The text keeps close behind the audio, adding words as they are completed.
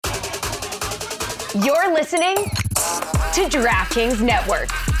You're listening to DraftKings Network.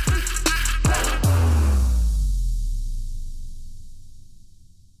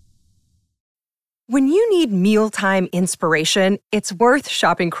 When you need mealtime inspiration, it's worth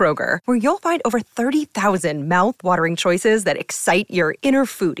shopping Kroger, where you'll find over 30,000 mouth-watering choices that excite your inner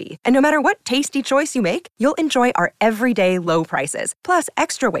foodie. And no matter what tasty choice you make, you'll enjoy our everyday low prices, plus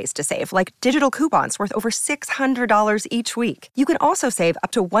extra ways to save, like digital coupons worth over $600 each week. You can also save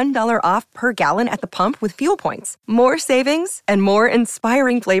up to $1 off per gallon at the pump with fuel points. More savings and more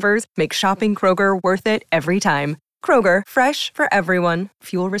inspiring flavors make shopping Kroger worth it every time. Kroger, fresh for everyone.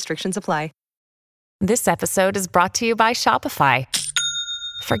 Fuel restrictions apply. This episode is brought to you by Shopify.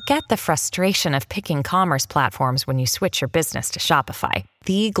 Forget the frustration of picking commerce platforms when you switch your business to Shopify,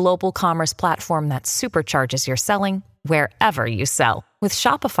 the global commerce platform that supercharges your selling wherever you sell. With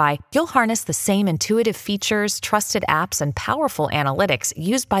Shopify, you'll harness the same intuitive features, trusted apps, and powerful analytics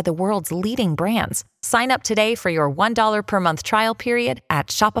used by the world's leading brands. Sign up today for your $1 per month trial period at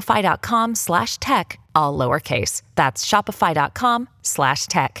shopify.com/tech, all lowercase. That's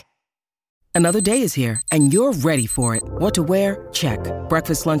shopify.com/tech. Another day is here, and you're ready for it. What to wear? Check.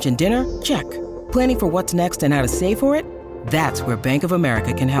 Breakfast, lunch, and dinner? Check. Planning for what's next and how to save for it? That's where Bank of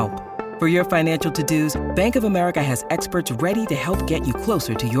America can help. For your financial to-dos, Bank of America has experts ready to help get you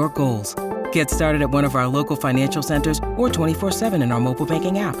closer to your goals. Get started at one of our local financial centers or 24/7 in our mobile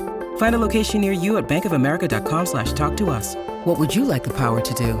banking app. Find a location near you at bankofamerica.com/talktous. What would you like the power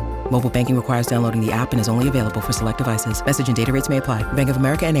to do? Mobile banking requires downloading the app and is only available for select devices. Message and data rates may apply. Bank of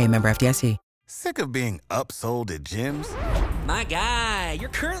America N.A., member FDIC. Sick of being upsold at gyms? My guy, you're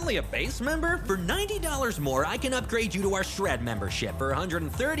currently a base member? For $90 more, I can upgrade you to our Shred membership. For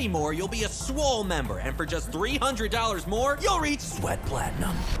 $130 more, you'll be a Swole member. And for just $300 more, you'll reach Sweat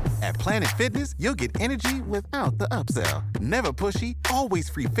Platinum. At Planet Fitness, you'll get energy without the upsell. Never pushy, always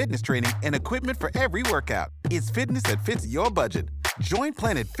free fitness training and equipment for every workout. It's fitness that fits your budget. Join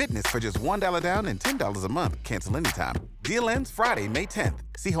Planet Fitness for just $1 down and $10 a month. Cancel anytime. Deal ends Friday, May 10th.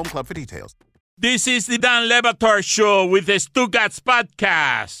 See Home Club for details. This is the Dan Le Batard Show with the Stugatz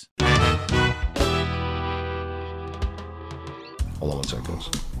Podcast. Hold on one second.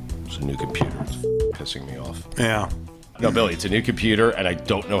 It's a new computer. It's pissing me off. Yeah. No, Billy, it's a new computer, and I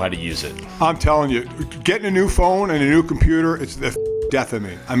don't know how to use it. I'm telling you, getting a new phone and a new computer, it's the death of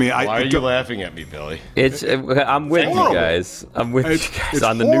me. I mean, why are you laughing at me, Billy? I'm with you guys. I'm with you guys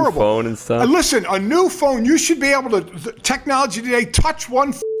on the new phone and stuff. Listen, a new phone, you should be able to, technology today, touch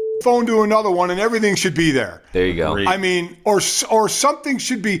one phone to another one, and everything should be there. There you go. I mean, or something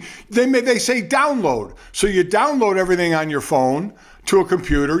should be. They say download, so you download everything on your phone to a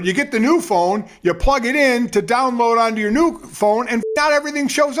computer. You get the new phone, you plug it in to download onto your new phone, and not everything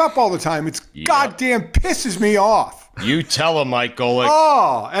shows up all the time. It's goddamn pisses me off. You tell him, Mike Golick.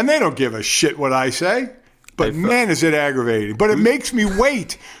 Oh, and they don't give a shit what I say. But man, is it aggravating. But it makes me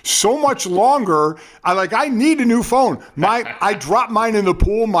wait so much longer. I need a new phone. I dropped mine in the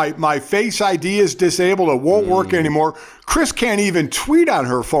pool. My Face ID is disabled. It won't work anymore. Chris can't even tweet on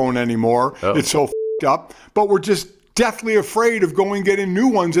her phone anymore. Oh. It's so f***ed up. But we're just deathly afraid of going getting new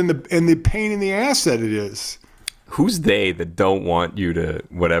ones and the pain in the ass that it is. Who's they that don't want you to,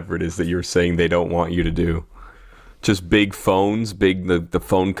 whatever it is that you're saying they don't want you to do? Just big phones, the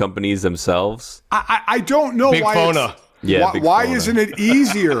phone companies themselves? I don't know big why phona. Why isn't it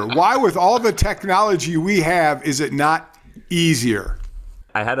easier? Why, with all the technology we have, is it not easier?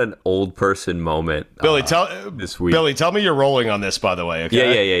 I had an old person moment Billy, this week. Billy, tell me you're rolling on this, by the way.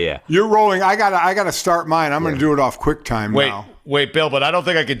 Okay? Yeah. You're rolling. I gotta start mine. I'm gonna do it off QuickTime now. Wait, Bill, but I don't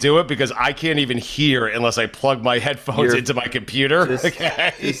think I could do it because I can't even hear unless I plug my headphones into my computer.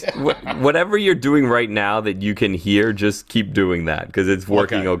 Whatever you're doing right now that you can hear, just keep doing that because it's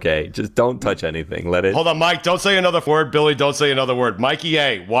working okay. Just don't touch anything. Let it. Hold on, Mike. Don't say another word. Billy, don't say another word. Mikey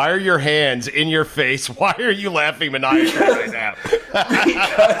A., why are your hands in your face? Why are you laughing maniacally right now?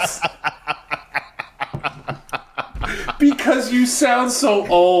 Because you sound so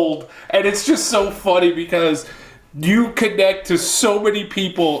old, and it's just so funny because you connect to so many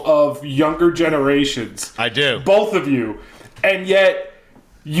people of younger generations. I do. Both of you. And yet,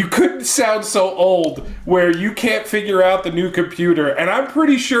 you couldn't sound so old where you can't figure out the new computer. And I'm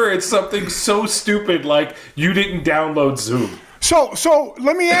pretty sure it's something so stupid like you didn't download Zoom. So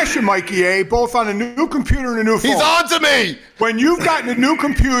let me ask you, Mikey A., both on a new computer and a new phone. He's on to me! When you've gotten a new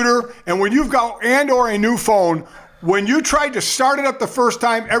computer and when you've got or a new phone, when you tried to start it up the first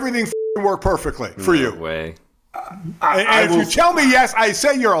time, everything worked perfectly for you. No way. If you tell me yes, I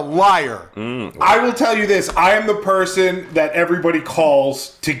say you're a liar. I will tell you this. I am the person that everybody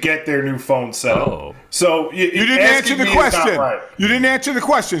calls to get their new phone set up. So you didn't answer the question. Right. You didn't answer the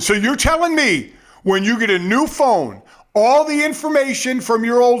question. So you're telling me when you get a new phone, all the information from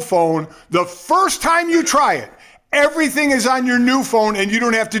your old phone, the first time you try it, everything is on your new phone and you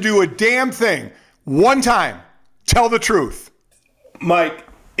don't have to do a damn thing. One time. Tell the truth. Mike,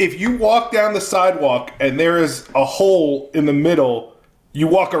 if you walk down the sidewalk and there is a hole in the middle, you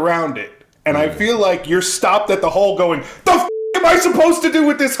walk around it. And I feel like you're stopped at the hole going, the f*** am I supposed to do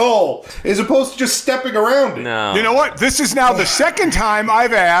with this hole? As opposed to just stepping around it. No. You know what? This is now the second time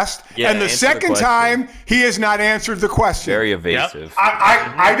I've asked, and the second time he has not answered the question. Very evasive. Yep.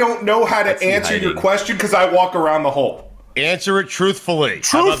 I don't know how to answer your question because I walk around the hole. Answer it truthfully.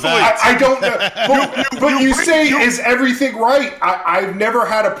 Truthfully. I don't know. But you say, is everything right? I've never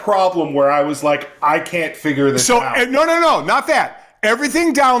had a problem where I was like, I can't figure this out. No, not that.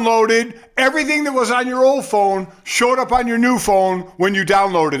 Everything downloaded, everything that was on your old phone showed up on your new phone when you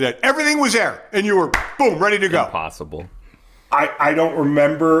downloaded it. Everything was there, and you were, boom, ready to go. Impossible. I don't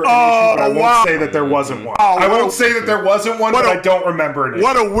remember an issue, but I won't say that there wasn't one. I won't say that there wasn't one, but I don't remember an issue.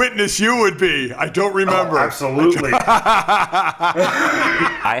 What a witness you would be. I don't remember. Absolutely.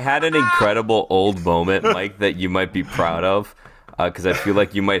 I had an incredible old moment, Mike, that you might be proud of, because I feel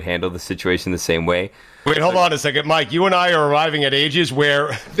like you might handle the situation the same way. Wait, hold on a second. Mike, you and I are arriving at ages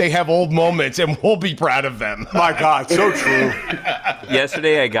where they have old moments, and we'll be proud of them. My God, so true.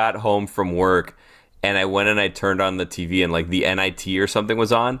 Yesterday, I got home from work, and I went and I turned on the TV, and like the NIT or something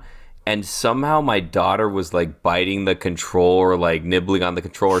was on, and somehow my daughter was like biting the control or like nibbling on the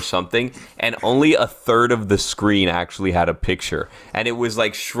control or something, and only a third of the screen actually had a picture, and it was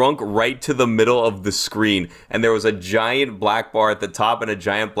like shrunk right to the middle of the screen, and there was a giant black bar at the top and a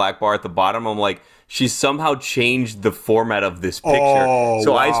giant black bar at the bottom. I'm like, she somehow changed the format of this picture.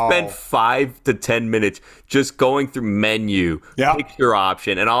 So wow. I spent 5 to 10 minutes just going through menu, picture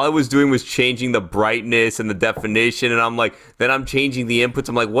option, and all I was doing was changing the brightness and the definition, and I'm like, then I'm changing the inputs.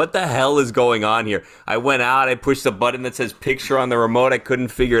 I'm like, what the hell is going on here? I went out, I pushed the button that says picture on the remote. I couldn't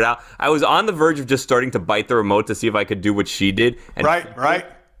figure it out. I was on the verge of just starting to bite the remote to see if I could do what she did. And right.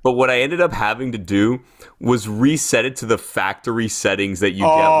 But what I ended up having to do was reset it to the factory settings that you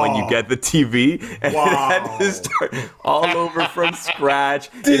get when you get the TV. And it had to start all over from scratch.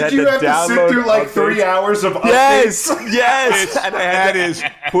 Did you have to sit through like 3 hours of updates? Yes. And I had to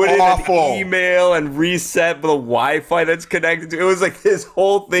put in an email and reset the Wi-Fi that's connected to it. It was like this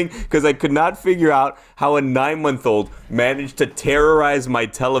whole thing because I could not figure out how a 9-month-old managed to terrorize my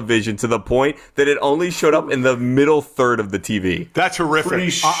television to the point that it only showed up in the middle third of the TV. That's horrific. Pretty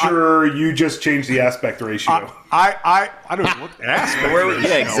sure you just changed the aspect ratio. I don't know what aspect ratio.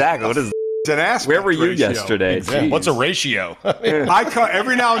 Yeah, exactly. What is an aspect Where were you ratio. yesterday? Yeah. What's a ratio? I come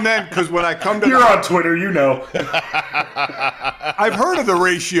every now and then because when I come to you're on Twitter, you know. I've heard of the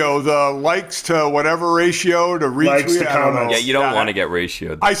ratio, the likes to whatever ratio to retweet. Likes to comments. Yeah, you don't want to get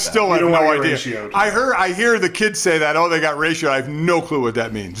ratioed. I still have no idea. I hear the kids say that. Oh, they got ratioed. I have no clue what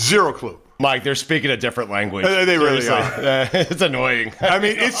that means. Zero clue. Mike, they're speaking a different language. They really are. It's annoying. I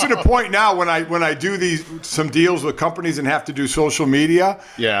mean, it's to the point now when I do some deals with companies and have to do social media,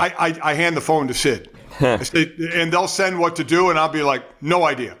 I hand the phone to Sid. And they'll send what to do, and I'll be like, no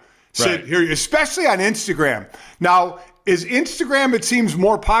idea. Sid, here, especially on Instagram. Now, is Instagram, it seems,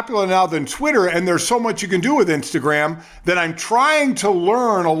 more popular now than Twitter, and there's so much you can do with Instagram that I'm trying to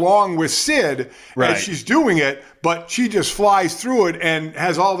learn along with Sid as she's doing it, but she just flies through it and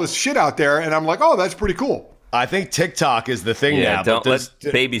has all this shit out there, and I'm like, oh, that's pretty cool. I think TikTok is the thing now.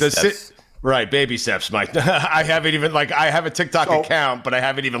 Baby steps. Right, baby steps, Mike. I haven't even, I have a TikTok account, but I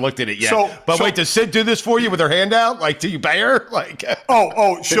haven't even looked at it yet. Wait, does Sid do this for you with her hand out? Like, do you pay her? Like,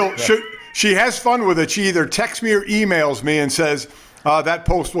 she has fun with it. She either texts me or emails me and says, that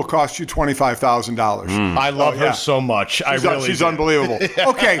post will cost you $25,000. I love her so much. She's unbelievable.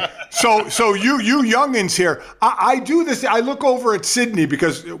 Okay, so you youngins here, I do this. I look over at Sydney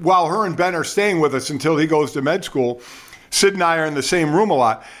because while her and Ben are staying with us until he goes to med school, Sid and I are in the same room a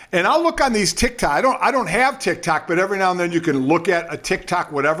lot. And I'll look on these TikTok. I don't have TikTok, but every now and then you can look at a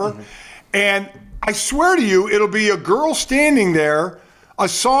TikTok, whatever. Mm-hmm. And I swear to you, it'll be a girl standing there, a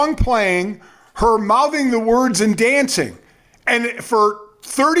song playing, her mouthing the words and dancing. And for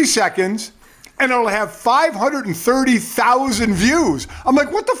 30 seconds, and it'll have 530,000 views. I'm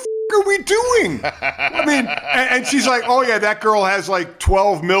like, what the f*** are we doing? I mean, and she's like, oh yeah, that girl has like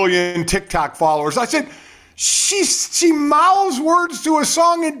 12 million TikTok followers. I said, she mouths words to a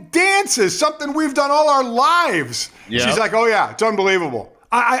song and dances, something we've done all our lives. Yep. She's like, oh yeah, it's unbelievable.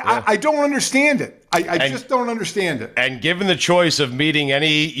 I don't understand it. I just don't understand it. And given the choice of meeting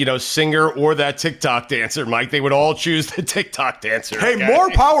any, singer or that TikTok dancer, Mike, they would all choose the TikTok dancer. Hey, more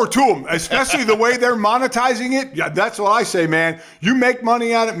power to them, especially the way they're monetizing it. Yeah, that's what I say, man. You make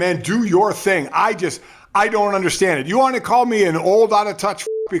money on it, man. Do your thing. I don't understand it. You want to call me an old, out of touch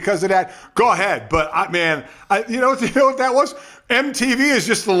because of that? Go ahead. But you know what that was? MTV is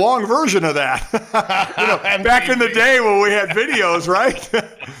just the long version of that. Back in the day when we had videos, right?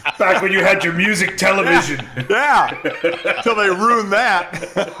 Back when you had your music television. Yeah. Till they ruined that.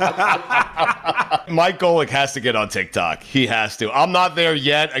 Mike Golick has to get on TikTok. He has to. I'm not there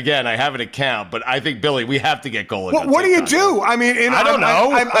yet. Again, I have an account, but I think, Billy, we have to get Golick on what do you TikTok. do? I mean, I don't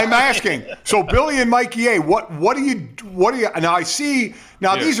know. I'm asking. So Billy and Mikey A, what do you now I see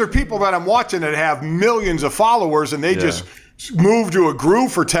these are people that I'm watching that have millions of followers and they just move to a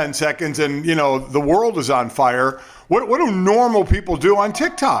groove for 10 seconds and, the world is on fire. What do normal people do on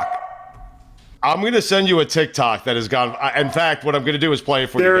TikTok? I'm going to send you a TikTok that has gone. In fact, what I'm going to do is play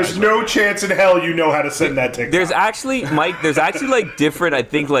it for you. There is no chance in hell you know how to send that TikTok. There's actually like different, I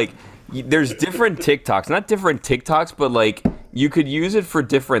think, like, there's different TikToks. Not different TikToks, but, like, you could use it for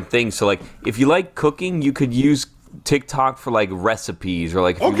different things. So, like, if you like cooking, you could use TikTok for like recipes, or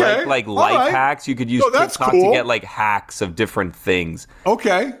like if you like life hacks, you could use TikTok to get like hacks of different things.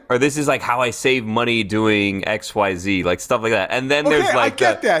 Okay. Or this is like how I save money doing XYZ, like stuff like that. And then there's like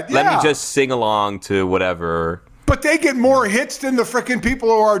let me just sing along to whatever. But they get more hits than the frickin' people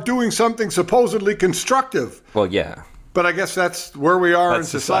who are doing something supposedly constructive. Well, yeah. But I guess that's where we are in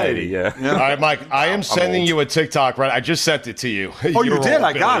society. Yeah. All right, Mike, I am sending you a TikTok, right? I just sent it to you. Oh, you did?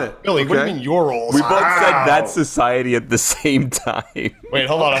 I got it. Billy, what do you mean you're old? We both said that's society at the same time. Wait,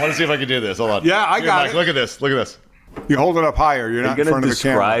 hold on. I want to see if I can do this. Hold on. Yeah, I got it. Look at this. Look at this. You hold it up higher. You're not in front of the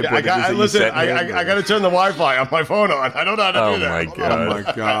camera. I got to turn the Wi-Fi on my phone on. I don't know how to do that. Oh my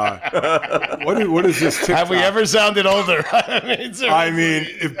god! What is this TikTok? Have we ever sounded older? I mean,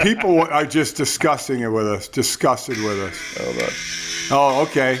 if people are just disgusted with us. Hold on. Oh,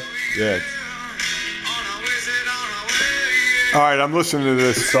 okay. Yeah. All right, I'm listening to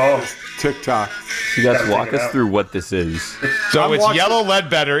this TikTok. You guys walk us through what this is. So it's Yellow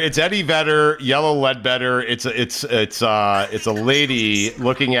Ledbetter. It's Eddie Vedder, Yellow Ledbetter. It's a lady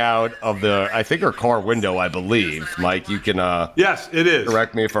looking out of I think her car window, I believe. Mike, you can yes, it is.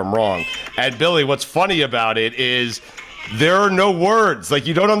 Correct me if I'm wrong. And Billy, what's funny about it is there are no words. Like,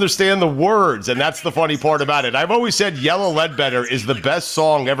 you don't understand the words, and that's the funny part about it. I've always said Yellow Ledbetter is the best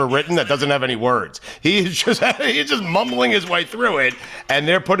song ever written that doesn't have any words. He's just mumbling his way through it, and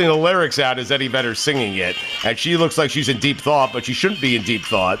they're putting the lyrics out as Eddie Vedder singing it. And she looks like she's in deep thought, but she shouldn't be in deep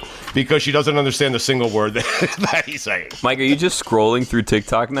thought because she doesn't understand a single word that he's saying. Mike, are you just scrolling through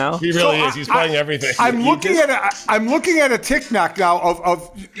TikTok now? He really is. He's playing everything. I'm looking at a TikTok now of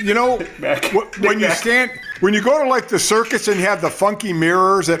when you go to like the circus and you have the funky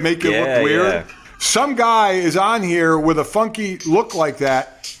mirrors that make you look weird. Yeah. Some guy is on here with a funky look like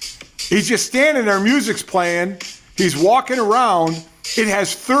that. He's just standing there, music's playing. He's walking around. It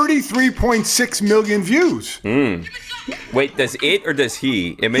has 33.6 million views. Wait, does it or does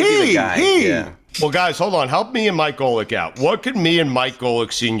he? It may be the guy. Yeah. Well, guys, hold on. Help me and Mike Golick out. What could me and Mike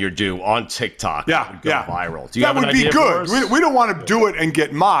Golick Sr. do on TikTok that would go viral? Do you have an idea good. For us? We don't want to do it and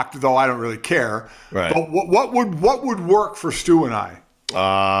get mocked, though I don't really care. Right. But what would work for Stu and I?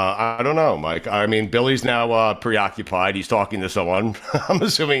 I don't know, Mike. I mean, Billy's now preoccupied. He's talking to someone. I'm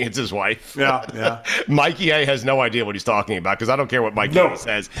assuming it's his wife. Yeah. Mikey A has no idea what he's talking about because I don't care what Mikey A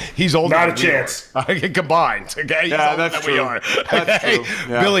says. He's older Not than a chance. Combined, okay? Yeah, that's true. We are. That's okay? true.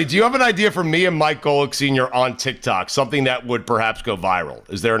 Yeah. Billy, do you have an idea for me and Mike Golick Sr. on TikTok? Something that would perhaps go viral.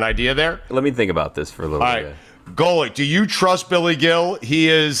 Is there an idea there? Let me think about this for a little bit. Right. Golick, do you trust Billy Gill?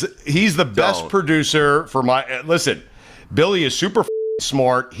 He's the best producer for my... listen, Billy is super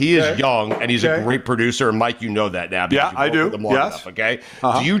smart. He is young, and he's a great producer. And Mike, you know that now. Yeah, I do. Yes. Enough, okay.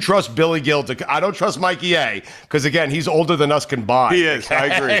 Do you trust Billy Gill I don't trust Mikey A because again, he's older than us combined. He is.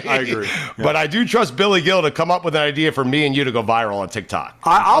 Okay? I agree. Yeah. But I do trust Billy Gill to come up with an idea for me and you to go viral on TikTok.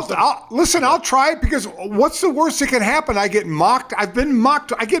 I'll try it because what's the worst that can happen? I get mocked. I've been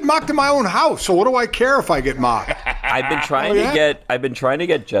mocked. I get mocked in my own house. So what do I care if I get mocked? I've been trying to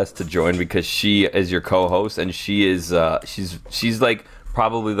get Jess to join because she is your co-host and she is she's like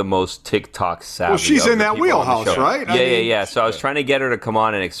probably the most TikTok savvy. Well, she's in that wheelhouse, right? Yeah. So I was trying to get her to come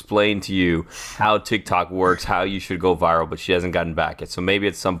on and explain to you how TikTok works, how you should go viral, but she hasn't gotten back yet. So maybe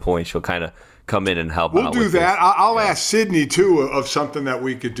at some point she'll kind of come in and help out. We'll do that. I'll ask Sydney too of something that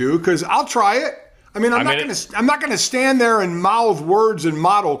we could do because I'll try it. I mean, I'm not going to stand there and mouth words and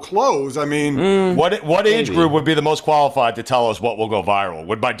model clothes. I mean, what age group would be the most qualified to tell us what will go viral?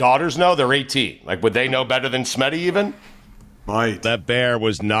 Would my daughters know? They're 18. Like, would they know better than Smetty even? Might. That bear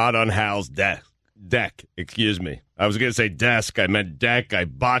was not on Hal's deck. Excuse me. I was going to say desk. I meant deck. I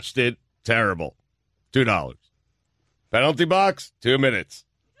botched it. Terrible. $2. Penalty box, 2 minutes.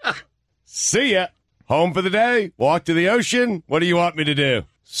 See ya. Home for the day. Walk to the ocean. What do you want me to do?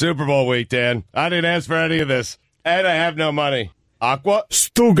 Super Bowl week, Dan. I didn't ask for any of this. And I have no money. Aqua?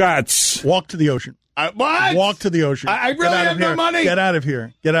 Stugatz. Walk to the ocean. What? Walk to the ocean. I really have no money. Get out of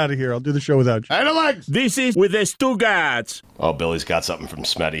here. Get out of here. I'll do the show without you. I don't like. This is with the Stugatz. Oh, Billy's got something from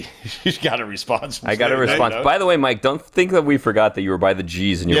Smetty. He's got a response. I got a response. By the way, Mike, don't think that we forgot that you were by the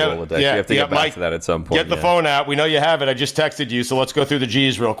G's in your Rolodex. You have to get back Mike, to that at some point. Get the phone out. We know you have it. I just texted you, so let's go through the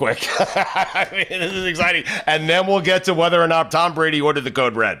G's real quick. I mean, this is exciting. And then we'll get to whether or not Tom Brady ordered the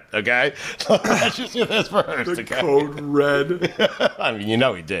code red, okay? Let's just do this first, the code red. I mean, you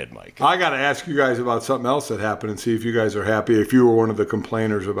know he did, Mike. I got to ask you guys about something else that happened and see if you guys are happy, if you were one of the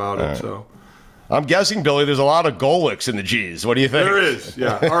complainers about it, so... I'm guessing, Billy, there's a lot of goal licks in the G's. What do you think? There is,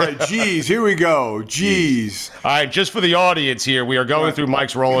 yeah. All right, G's, here we go. G's. All right, just for the audience here, we are going through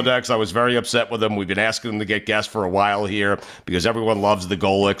Mike's Rolodex. I was very upset with him. We've been asking him to get guests for a while here because everyone loves the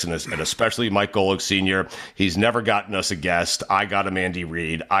goal licks, and especially Mike Golick Sr. He's never gotten us a guest. I got him Andy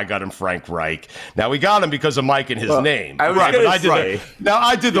Reid. I got him Frank Reich. Now, we got him because of Mike and his name. I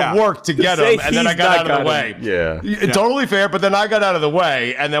did the work to get him, and then I got out of the way. Totally fair, but then I got out of the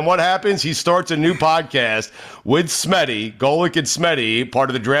way, and then what happens? He starts a new podcast with Smetty, Golick and Smetty,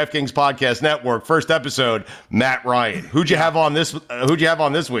 part of the DraftKings Podcast Network. First episode, Matt Ryan. Who'd you have on this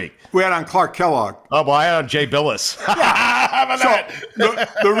week? We had on Clark Kellogg. Oh, well, I had on Jay Billis. How about that?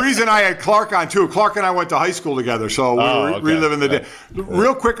 The reason I had Clark on, too, Clark and I went to high school together, so we were reliving the day.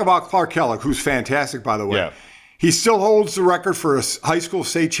 Real quick about Clark Kellogg, who's fantastic, by the way. Yeah. He still holds the record for a high school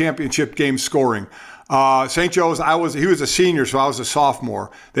state championship game scoring. St. Joe's, he was a senior, so I was a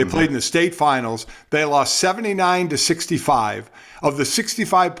sophomore. They played in the state finals. They lost 79-65. Of the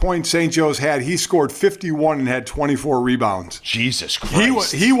 65 points St. Joe's had, he scored 51 and had 24 rebounds. Jesus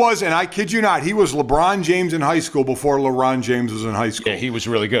Christ. He was, and I kid you not, he was LeBron James in high school before LeBron James was in high school. Yeah, he was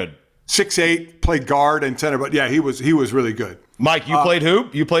really good. 6'8", played guard and center, but yeah, he was really good. Mike, you played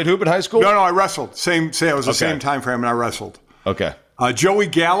hoop? You played hoop in high school? No, I wrestled. It was the same time frame, and I wrestled. Okay. Joey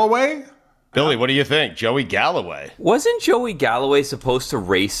Galloway. Billy, what do you think? Joey Galloway. Wasn't Joey Galloway supposed to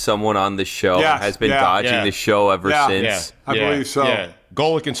race someone on the show? Yes, has been dodging the show ever since. I believe so. Yeah.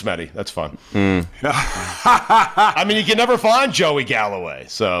 Golick and Smetty. That's fun. I mean, you can never find Joey Galloway,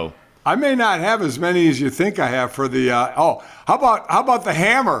 so. I may not have as many as you think I have for the. How about the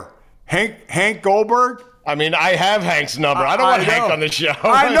Hammer? Hank Goldberg. I mean, I have Hank's number. I don't want Hank on the show.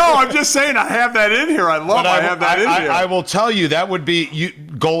 I know. I'm just saying I have that in here. I have that in here. I will tell you, that would be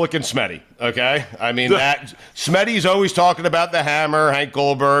Golick and Smetty, okay? I mean, that Smetty's always talking about the Hammer, Hank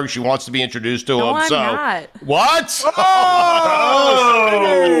Goldberg. She wants to be introduced to him. I'm not. What? Oh!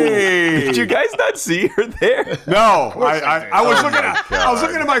 Did you guys not see her there? No. I was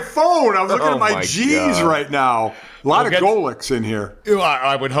looking at my phone. I was looking at my G's right now. A lot of Golicks in here.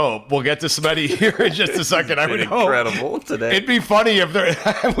 I would hope. We'll get to Smetty here in just a second. I would hope. Incredible today. It'd be funny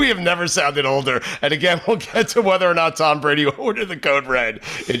if we have never sounded older. And again, we'll get to whether or not Tom Brady ordered the code red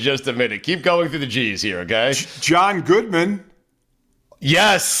in just a minute. Keep going through the G's here, okay? John Goodman.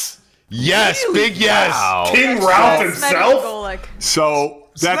 Yes. Yes. Really? Big yes. Wow. King Ralph himself. So...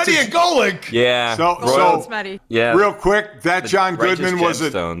 That's Smetty and Golick. Yeah. So Smetty. Yeah. Real quick, that John Goodman was a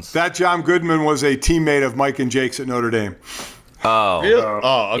teammate of Mike and Jake's at Notre Dame. Oh. Really?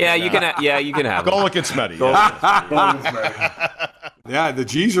 Oh, okay. Yeah, you can have Golick and Smetty. Yeah, the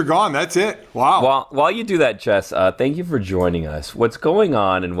G's are gone. That's it. Wow. While you do that, Jess, thank you for joining us. What's going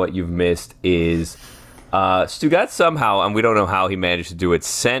on and what you've missed is Stugatz somehow, and we don't know how he managed to do it,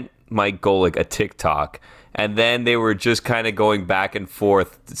 sent Mike Golick a TikTok. And then they were just kind of going back and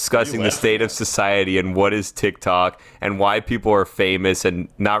forth discussing the state of society and what is TikTok and why people are famous and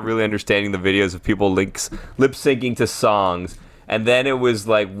not really understanding the videos of people lip syncing to songs. And then it was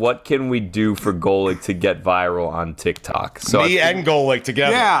like, what can we do for Golick to get viral on TikTok? So Me and Golick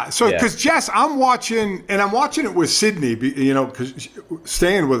together. Yeah. So because Jess, I'm watching it with Sydney, because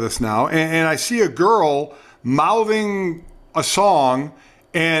staying with us now, and I see a girl mouthing a song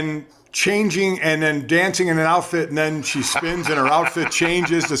and changing and then dancing in an outfit, and then she spins and her outfit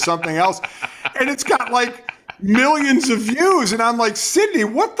changes to something else, and it's got like millions of views, and I'm like, Sydney,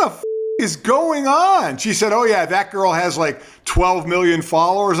 what the is going on? She said, oh yeah, that girl has like 12 million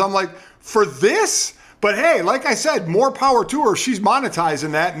followers. I'm like, for this? But hey, like I said, more power to her. She's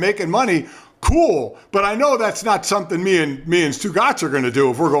monetizing that and making money. cool. But I know that's not something me and Stugatz are going to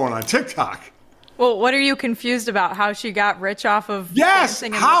do if we're going on TikTok. Well, what are you confused about? How she got rich off of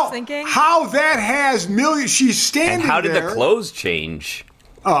dancing and lip-syncing? How that has millions. She's standing there. And how did the clothes change?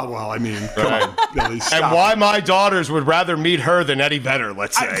 Oh, well, I mean, come on, Billy, stop. And why my daughters would rather meet her than Eddie Vedder,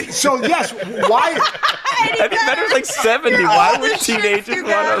 let's say. Yes, why? Eddie Vedder's like 70. Why would teenagers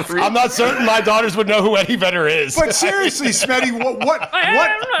want to read? I'm not certain my daughters would know who Eddie Vedder is. But seriously, Smetty,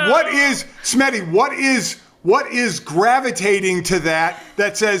 what is Smetty? What is gravitating to that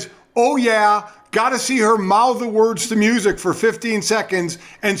says, oh yeah, got to see her mouth the words to music for 15 seconds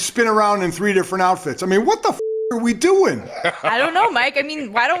and spin around in 3 different outfits? I mean, what the are we doing? I don't know, Mike. I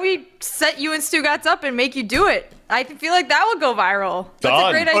mean, why don't we set you and Stugatz up and make you do it? I feel like that would go viral. That's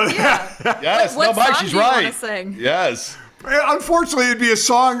a great idea. Yes, what Mike, song she's do you right. want to sing? Yes. Unfortunately, it'd be a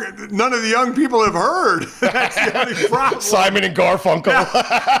song none of the young people have heard. That's the only problem. Simon and Garfunkel.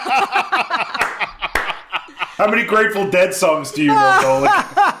 How many Grateful Dead songs do you know, Golick?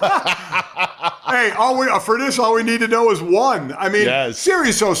 Hey, all we need to know is one. I mean,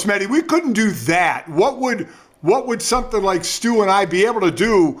 seriously, Smetty, we couldn't do that. What would something like Stu and I be able to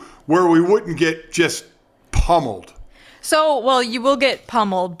do where we wouldn't get just pummeled? So, well, you will get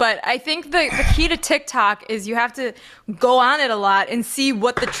pummeled, but I think the key to TikTok is you have to go on it a lot and see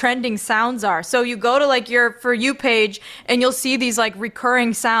what the trending sounds are. So you go to like your For You page and you'll see these like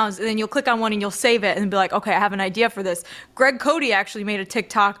recurring sounds, and then you'll click on one and you'll save it and be like, okay, I have an idea for this. Greg Cody actually made a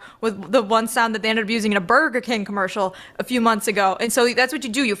TikTok with the one sound that they ended up using in a Burger King commercial a few months ago. And so that's what you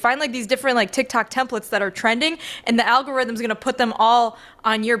do. You find like these different like TikTok templates that are trending, and the algorithm's going to put them all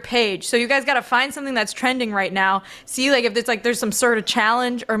on your page. So you guys got to find something that's trending right now. See like if it's like there's some sort of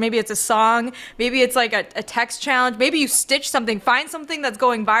challenge, or maybe it's a song, maybe it's like a text challenge, maybe you stitch something, find something that's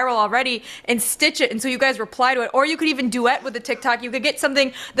going viral already and stitch it, and so you guys reply to it. Or you could even duet with the TikTok. You could get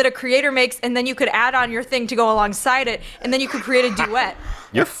something that a creator makes, and then you could add on your thing to go alongside it, and then you could create a duet.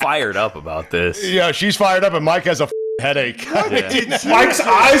 You're fired up about this. Yeah, she's fired up, and Mike has a headache. Yeah. Mike's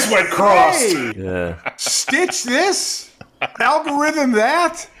eyes went crossed. Hey, Yeah. stitch this? Algorithm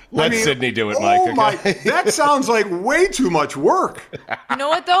that? Let Sydney do it, Mike. Oh my, that sounds like way too much work. You know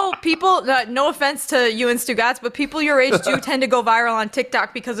what, though? People, no offense to you and Stugatz, but people your age do tend to go viral on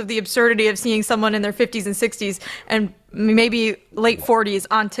TikTok because of the absurdity of seeing someone in their 50s and 60s and maybe late 40s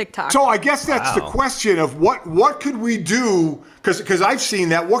on TikTok. So I guess that's the question of what could we do? Because I've seen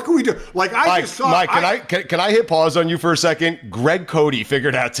that. What can we do? Like I just saw. Mike, can I hit pause on you for a second? Greg Cody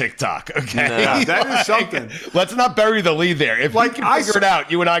figured out TikTok. Okay, no. That is something. Let's not bury the lead there. If like, we can figure it out,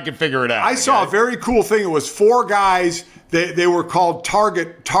 you and I can figure it out. I saw a very cool thing. It was 4 guys. They were called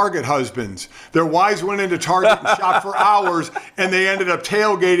Target husbands. Their wives went into Target and shopped for hours, and they ended up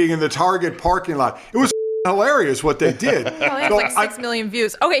tailgating in the Target parking lot. It was hilarious what they did. Oh, it has like 6 million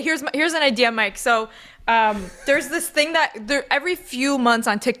views. Okay, here's an idea, Mike. So there's this thing that every few months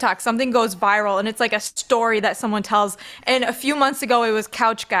on TikTok, something goes viral, and it's like a story that someone tells. And a few months ago, it was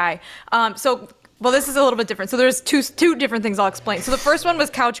Couch Guy. Well, this is a little bit different. So there's two different things I'll explain. So the first one was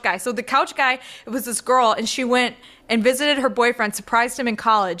Couch Guy. So the Couch Guy, it was this girl, and she went and visited her boyfriend, surprised him in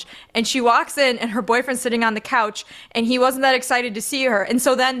college. And she walks in, and her boyfriend's sitting on the couch, and he wasn't that excited to see her. And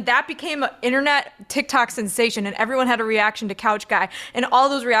so then that became an internet TikTok sensation, and everyone had a reaction to Couch Guy. And all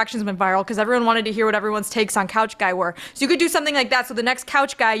those reactions went viral because everyone wanted to hear what everyone's takes on Couch Guy were. So you could do something like that. So the next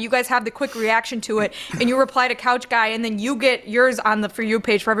Couch Guy, you guys have the quick reaction to it, and you reply to Couch Guy, and then you get yours on the For You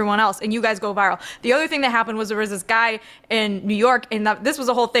page for everyone else, and you guys go viral. The other thing that happened was there was this guy in New York, and this was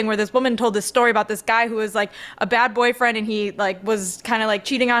a whole thing where this woman told this story about this guy who was like a bad boyfriend, and he like was kind of like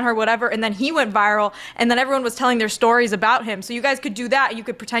cheating on her, whatever, and then he went viral, and then everyone was telling their stories about him. So you guys could do that. You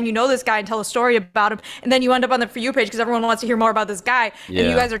could pretend you know this guy and tell a story about him, and then you end up on the For You page because everyone wants to hear more about this guy, and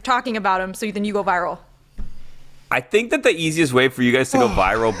you guys are talking about him, so then you go viral. I think that the easiest way for you guys to go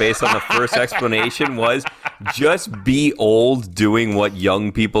viral based on the first explanation was just be old doing what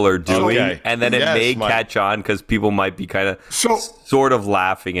young people are doing, and then it may catch on because people might be kind of sort of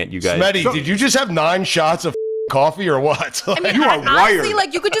laughing at you guys. Smetty, did you just have 9 shots of coffee or what? I mean, you are honestly, wired.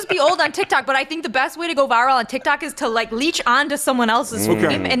 like you could just be old on TikTok, but I think the best way to go viral on TikTok is to like leech onto someone else's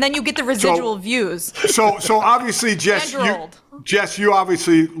fame, and then you get the residual views. So obviously, Jess, you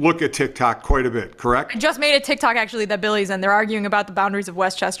obviously look at TikTok quite a bit, correct? I just made a TikTok actually that Billy's in. They're arguing about the boundaries of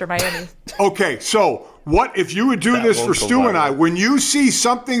Westchester, Miami. Okay, so what if you would do this for Stu and I? When you see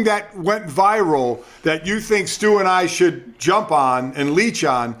something that went viral that you think Stu and I should jump on and leech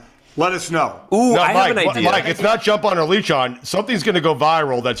on, Let us know. Ooh, No, I Mike, have an idea. Mike, it's not jump on or leech on. Something's going to go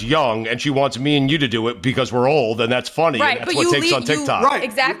viral that's young, and she wants me and you to do it because we're old, and that's funny. Right, and that's but what takes on TikTok. Right.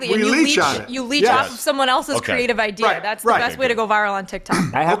 Exactly. We and you leech on it. You leech Yes. off of someone else's Okay. creative idea. Right, That's right. the best way to go viral on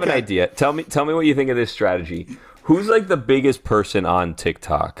TikTok. I have an idea. Tell me what you think of this strategy. Who's like the biggest person on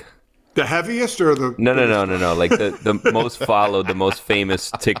TikTok? The heaviest or the No. Like the most followed, the most famous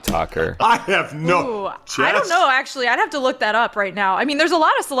TikToker. I have no. Ooh, I don't know, actually. I'd have to look that up right now. I mean, there's a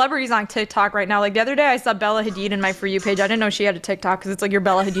lot of celebrities on TikTok right now. Like the other day, I saw Bella Hadid in my For You page. I didn't know she had a TikTok because it's like, you're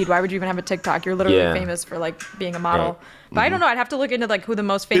Bella Hadid. Why would you even have a TikTok? You're literally famous for like being a model. Right. But I don't know. I'd have to look into like who the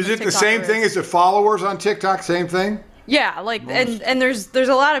most famous Is it the TikToker same is. thing as the followers on TikTok? Same thing? Yeah, like and there's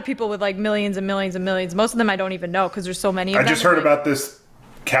a lot of people with like millions and millions and millions. Most of them I don't even know because there's so many of them. I just heard about this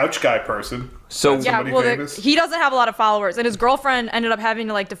couch guy person. So Yeah, somebody well, famous? he doesn't have a lot of followers, and his girlfriend ended up having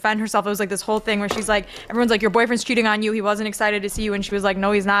to like defend herself. It was like this whole thing where she's like, everyone's like, your boyfriend's cheating on you. He wasn't excited to see you, and she was like,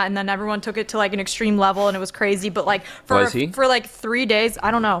 no, he's not. And then everyone took it to like an extreme level, and it was crazy. But like for like 3 days, I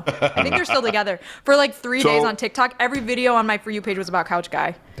don't know. I think they're still together. For like 3 days on TikTok, every video on my For You page was about couch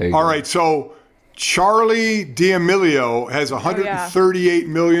guy. All right, so Charlie D'Amelio has 138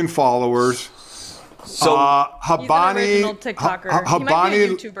 million followers. So He's an original TikToker. He might be a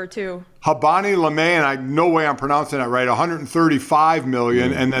YouTuber too. Habani LeMay, I no way I'm pronouncing that right, 135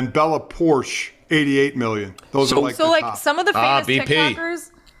 million, and then Bella Porsche, 88 million. Those are like so the like top. some of the famous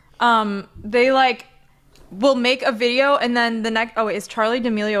TikTokers, they like will make a video and then the next. Oh, wait, is Charlie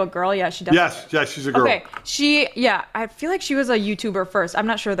D'Amelio a girl? Yeah, she does. Yes, she's a girl. Okay, I feel like she was a YouTuber first. I'm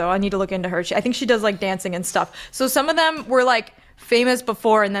not sure though. I need to look into her. I think she does like dancing and stuff. So some of them were like famous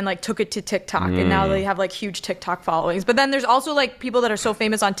before and then like took it to TikTok and now they have like huge TikTok followings. But then there's also like people that are so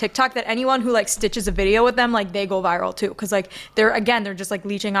famous on TikTok that anyone who like stitches a video with them, like they go viral too. Cause like they're just like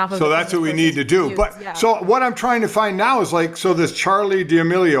leeching off of. So that's what we need to do. views. But Yeah. so what I'm trying to find now is like, so this Charlie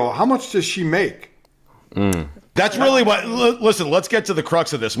D'Amelio, how much does she make? That's really what. Listen, let's get to the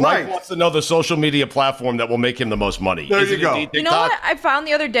crux of this. Mike Right. wants to know the social media platform that will make him the most money. There Is you it go. indeed You know TikTok? what I found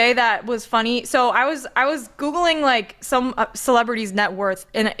the other day that was funny? So I was Googling like some celebrity's net worth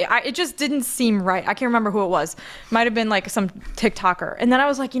and it just didn't seem right. I can't remember who it was. Might have been like some TikToker. And then I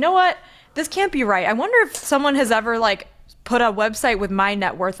was like, you know what? This can't be right. I wonder if someone has ever like put a website with my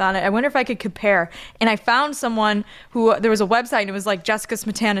net worth on it. I wonder if I could compare. And I found someone who, there was a website and it was like Jessica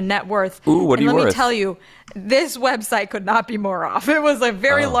Smetana net worth. Ooh, what are you And let me worth? tell you, this website could not be more off. It was a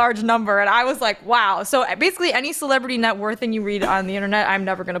very large number. And I was like, wow. So basically any celebrity net worth thing you read on the internet, I'm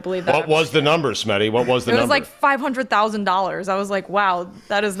never going to believe that. What was the number, Smetty? What was the It number? was like $500,000. I was like, wow,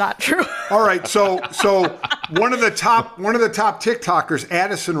 that is not true. All right, so one of the top TikTokers,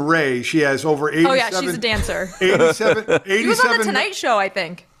 Addison Rae, she has over 87. Oh yeah, she's a dancer. 87 She was on the Tonight Show, I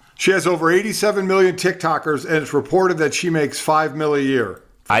think. She has over 87 million TikTokers, and it's reported that she makes $5 million a year.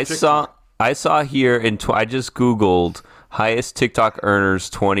 I saw here I just Googled highest TikTok earners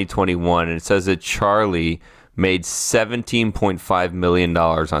 2021, and it says that Charlie made $17.5 million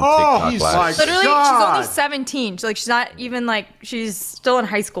on TikTok last year. Literally, she's only 17. She's not even like, she's still in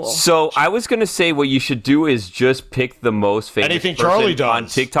high school. So I was gonna say what you should do is just pick the most famous Anything person Charlie does. on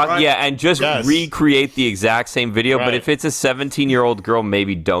TikTok, Right. yeah, and just recreate the exact same video. But Right. if it's a 17-year-old girl,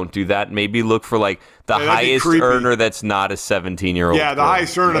 maybe don't do that. Maybe look for like the Yeah, that'd be highest creepy. earner that's not a 17-year-old. Yeah, the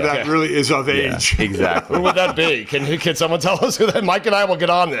highest earner that really is of age. Exactly. Who would that be? Can someone tell us who that? Mike and I will get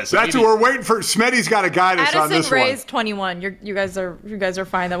on this. That's what we're waiting for. Smetty's got to guide us on this Addison Rae's one. 21. You guys are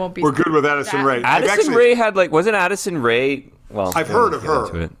fine. That won't be. We're good with Addison Rae. Addison Rae had like, wasn't Addison Rae? Well, I've heard of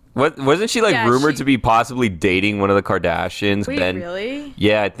her. What wasn't she like Yeah, rumored to be possibly dating one of the Kardashians? Wait, really?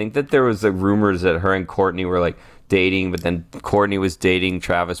 Yeah, I think that there was like rumors that her and Kourtney were like dating, but then Kourtney was dating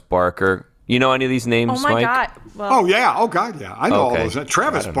Travis Barker. You know any of these names, Oh my Mike? God. Well, Oh yeah, oh god, yeah, I know all Okay. those.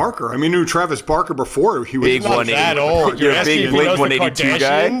 Travis Barker. I mean, knew Travis Barker before he was Big not 180. that old. You're You're a asking big if he knows Blink the 182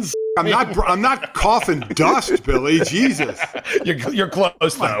 guy. Kardashians? I'm not coughing dust, Billy. Jesus. You're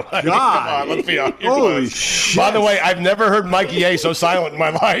close though. I mean, God. come on, let's be honest. You're Holy close. shit. By the way, I've never heard Mikey A so silent in my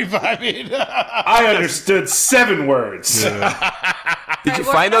life. I mean, I understood 7 words. Did you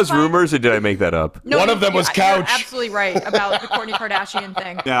we're find gonna those rumors, or did I make that up? no, one of them was you're couch. absolutely right about the Kourtney Kardashian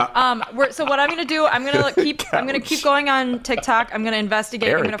thing. Yeah. So what I'm gonna do, I'm gonna keep going on TikTok. I'm gonna investigate.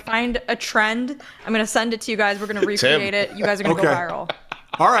 Eric. I'm gonna find a trend. I'm gonna send it to you guys. We're gonna recreate it. You guys are gonna Okay. go viral.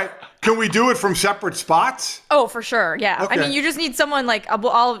 All right. Can we do it from separate spots? Oh, for sure. Yeah. I Okay. mean, you just need someone like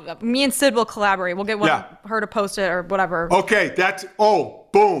me and Sid will collaborate. Well get her to post it or whatever. Okay.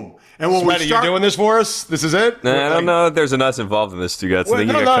 boom. And when Smitty, you're doing this for us? This is it? I don't know if there's an us involved in this, Stugatz. I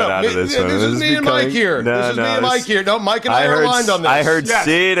think you got cut out of this one. This is me and Mike here. This is me and Mike here. No, Mike and I are aligned on this. I heard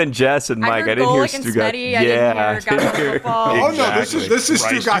Sid and Jess and Mike. I didn't hear Stugatz. Yeah. Oh, no, this is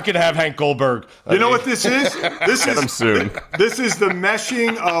Stugatz. You can have Hank Goldberg. You know what this is? This Get him soon. This is the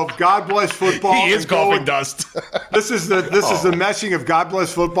meshing of God Bless Football. He is coughing dust. This is the meshing of God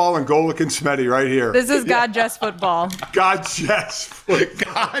Bless Football and Golic and Smetty right here. This is God Jess Football. God Jess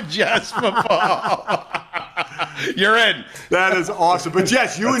Football. God Jess Football. You're in. That is awesome. But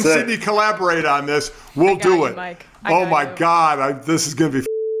yes, you and Sydney collaborate on this. We'll do it. Mike. Oh my God, this is going to be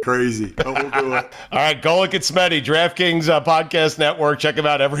crazy. But we'll do it. All right, Golic and Smetty, DraftKings Podcast Network. Check them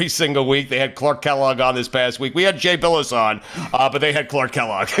out every single week. They had Clark Kellogg on this past week. We had Jay Billis on, but they had Clark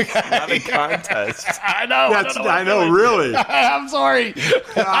Kellogg. Not a contest. I know. I know, really. I'm sorry.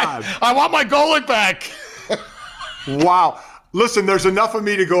 God. I want my Golic back. Wow. Listen, there's enough of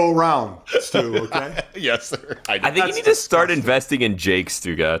me to go around, Stu, okay? Yes, sir. I think you need to start investing in Jake,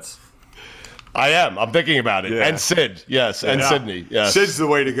 Stugatz. I am. I'm thinking about it. Yeah. And Sid, yes. And Sydney, yes. Sid's the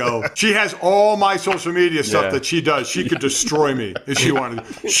way to go. She has all my social media stuff that she does. She could destroy me if she wanted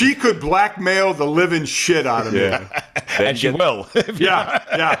to. She could blackmail the living shit out of me. And she will.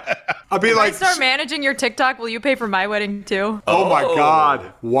 Yeah. I'll be like, I start managing your TikTok. Will you pay for my wedding too? Oh my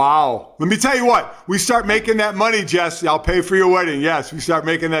God. Wow. Let me tell you what. We start making that money, Jess. I'll pay for your wedding. Yes, we start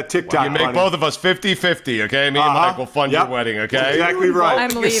making that TikTok money. You make both of us 50-50, okay? Me and Mike will fund your wedding, okay? Exactly right.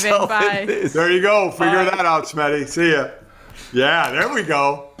 I'm leaving. Bye. There you go. Figure that out, Smetty. See ya. Yeah, there we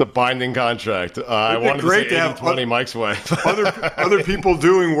go. The binding contract. I wanted to say 80-20 Mike's way. other people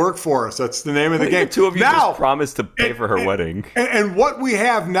doing work for us. That's the name of the game. The two of you just promised to pay for her wedding. And what we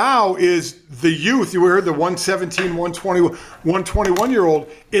have now is the youth. You heard the 117, 120,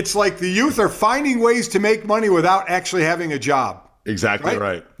 121-year-old. It's like the youth are finding ways to make money without actually having a job. Exactly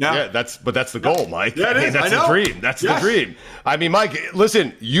right. Yeah, that's the goal, Mike. Yeah, it is. That's the dream. That's the dream. I mean, Mike,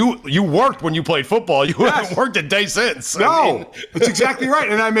 listen, you worked when you played football. You haven't worked a day since. No, that's exactly right.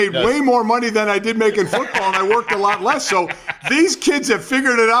 And I made way more money than I did making football, and I worked a lot less. So these kids have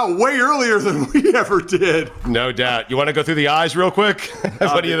figured it out way earlier than we ever did. No doubt. You want to go through the eyes real quick?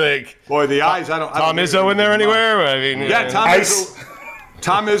 What do you think? Boy, the eyes. Tom Izzo in there anywhere? I mean,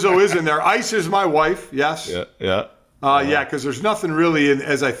 Tom Izzo is in there. Ice is my wife. Yes. Yeah. Because there's nothing really,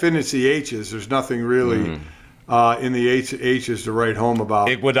 as I finish the H's, there's nothing really in the H's to write home about.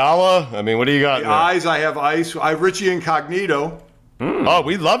 Iguodala? I mean, what do you got? The eyes, I have Ice. I have Richie Incognito. Oh,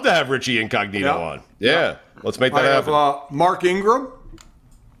 we'd love to have Richie Incognito on. Yeah. Let's make that happen. I have Mark Ingram.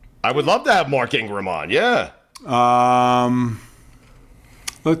 I would love to have Mark Ingram on. Yeah.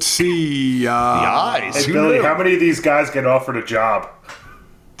 Let's see. The eyes. Hey, Billy, how many of these guys get offered a job?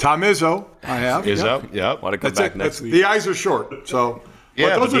 Tom Izzo, I have. Izzo, yep. Want to come back next week. The eyes are short, so.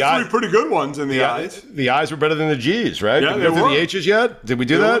 But those are three pretty good ones in the eyes. The eyes were better than the G's, right? Yeah, did we go through the H's yet? Did we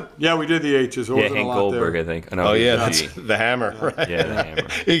do that? Yeah, we did the H's. Hank Goldberg, I think. That's the hammer. Right? Yeah, the hammer.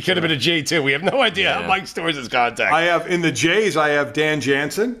 He could have been a G, too. We have no idea how Mike stores his contact. I have, in the J's, I have Dan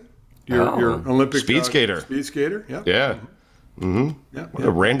Jansen, your Olympic speed skater. Yeah. Mm-hmm. What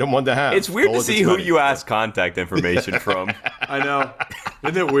a random one to have. It's weird to see who you ask contact information from. I know.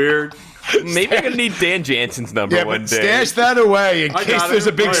 Isn't it weird? Maybe I'm going to need Dan Jansen's number one day. Stash that away in case there's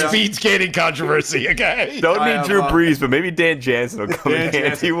a big speed skating controversy, okay? Don't need Drew Brees, but maybe Dan Jansen will come in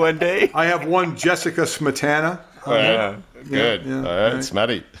handy one day. I have one Jessica Smetana. Good. All right,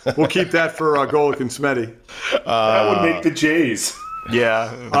 Smetty. We'll keep that for Golic and Smetty. That would make the J's.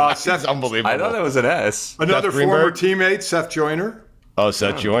 Yeah. Seth's unbelievable. I thought that was an S. Another former teammate, Seth Joyner. Oh,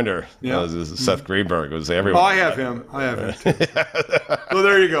 Seth Joyner. Yeah. Seth Greenberg. It was everyone. Oh, I have him. Well,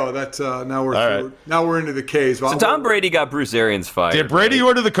 there you go. That's now we're into the K's. So Tom Brady got Bruce Arians fired. Did Brady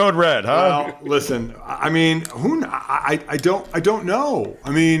order the code red, huh? Well, listen, I mean, I don't know. I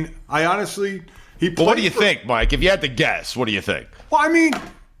mean, I honestly Well, what do you think, Mike? If you had to guess, what do you think? Well, I mean,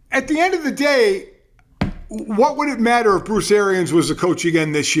 at the end of the day, what would it matter if Bruce Arians was the coach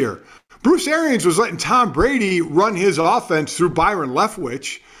again this year? Bruce Arians was letting Tom Brady run his offense through Byron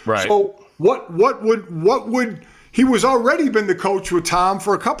Leftwich. Right. So what would he was already been the coach with Tom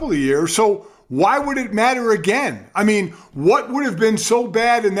for a couple of years. So why would it matter again? I mean, what would have been so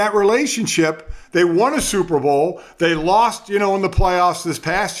bad in that relationship? They won a Super Bowl. They lost, in the playoffs this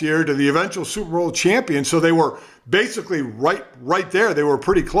past year to the eventual Super Bowl champion. So they were basically right there. They were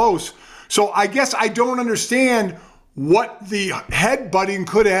pretty close. So I guess I don't understand what the headbutting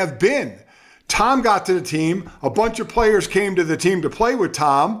could have been. Tom got to the team. A bunch of players came to the team to play with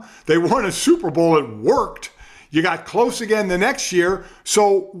Tom. They won a Super Bowl. It worked. You got close again the next year.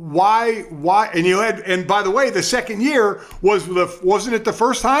 So why? And by the way, the second year wasn't it the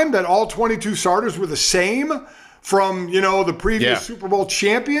first time that all 22 starters were the same from, the previous Super Bowl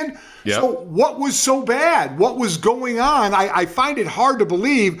champion? Yep. So what was so bad? What was going on? I find it hard to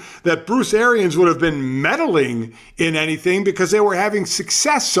believe that Bruce Arians would have been meddling in anything because they were having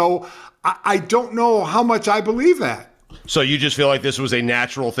success. So I don't know how much I believe that. So you just feel like this was a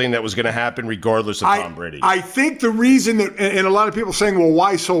natural thing that was going to happen regardless of Tom Brady? I think the reason that, and a lot of people saying, well,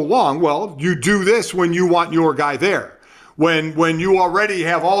 why so long? Well, you do this when you want your guy there. When you already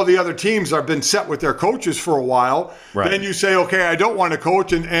have all the other teams that have been set with their coaches for a while, then you say, okay, I don't want to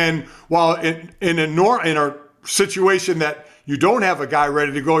coach. And while in a situation that you don't have a guy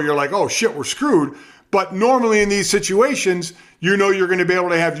ready to go, you're like, oh, shit, we're screwed. But normally in these situations, you're going to be able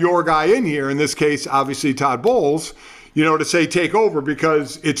to have your guy in here. In this case, obviously, Todd Bowles, to say take over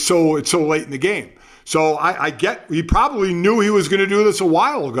because it's so late in the game. So I get he probably knew he was going to do this a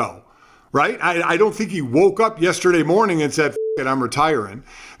while ago, right? I don't think he woke up yesterday morning and said, F it, I'm retiring.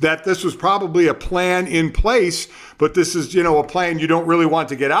 That this was probably a plan in place, but this is, a plan you don't really want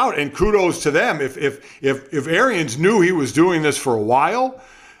to get out. And kudos to them. If Arians knew he was doing this for a while,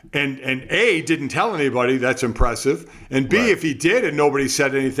 and A, didn't tell anybody, that's impressive. And B, if he did and nobody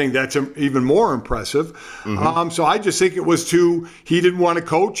said anything, that's even more impressive. Mm-hmm. So I just think it was he didn't want to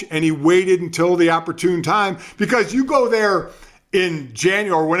coach, and he waited until the opportune time. Because you go there in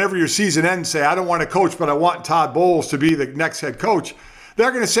January or whenever your season ends, say, I don't want to coach, but I want Todd Bowles to be the next head coach.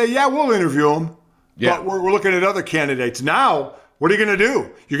 They're going to say, yeah, we'll interview him. Yeah. But we're looking at other candidates. Now, what are you going to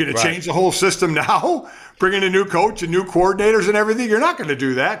do? You're going to change the whole system now? Bring in a new coach and new coordinators and everything? You're not going to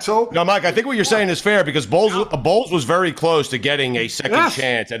do that. So no, Mike, I think what you're saying is fair because Bowles was very close to getting a second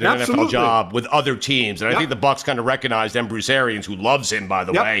chance at an NFL job with other teams. And I think the Bucs kind of recognized, and Bruce Arians, who loves him, by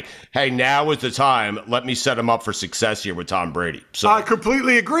the way, hey, now is the time. Let me set him up for success here with Tom Brady. So I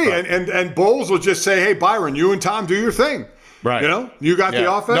completely agree. And Bowles will just say, hey, Byron, you and Tom do your thing. Right. You got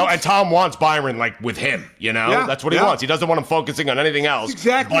the offense. No, and Tom wants Byron with him, That's what he wants. He doesn't want him focusing on anything else.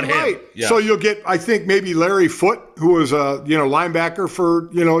 Exactly but right. Him. Yeah. So you'll get, I think, maybe Larry Foote, who was a, linebacker for,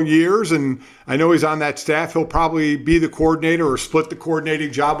 years. And I know he's on that staff. He'll probably be the coordinator or split the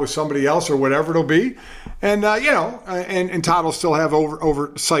coordinating job with somebody else or whatever it'll be. And, and Todd will still have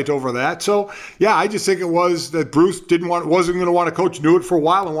oversight over that. So, I just think it was that Bruce wasn't going to want to coach, knew it for a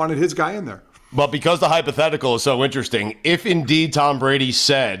while and wanted his guy in there. But because the hypothetical is so interesting, if indeed Tom Brady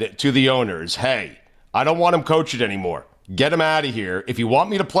said to the owners, hey, I don't want him coaching anymore. Get him out of here. If you want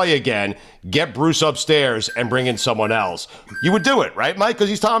me to play again, get Bruce upstairs and bring in someone else. You would do it, right, Mike? Because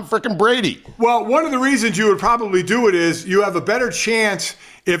he's Tom frickin' Brady. Well, one of the reasons you would probably do it is you have a better chance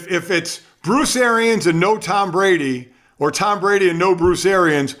if it's Bruce Arians and no Tom Brady, or Tom Brady and no Bruce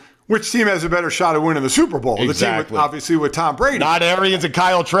Arians. Which team has a better shot of winning the Super Bowl? Exactly. The team, obviously, with Tom Brady. Not Arians and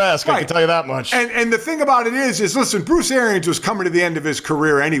Kyle Trask, I can tell you that much. And the thing about it is listen, Bruce Arians was coming to the end of his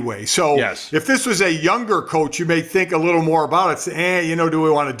career anyway. So if this was a younger coach, you may think a little more about it. Say, do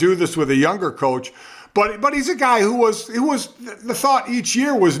we want to do this with a younger coach? But he's a guy who was the thought each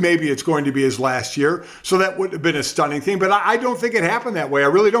year was maybe it's going to be his last year. So that would have been a stunning thing. But I don't think it happened that way. I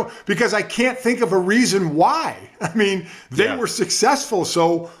really don't, because I can't think of a reason why. I mean, they were successful.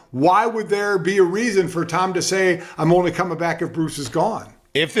 So why would there be a reason for Tom to say, I'm only coming back if Bruce is gone?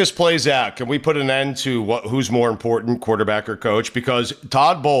 If this plays out, can we put an end to who's more important, quarterback or coach? Because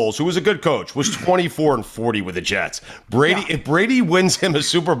Todd Bowles, who was a good coach, was 24-40 with the Jets. If Brady wins him a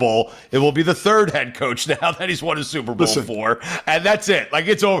Super Bowl, it will be the third head coach now that he's won a Super Bowl for. And that's it. Like,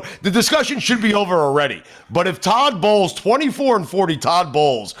 it's over. The discussion should be over already. But if Todd Bowles, 24-40 Todd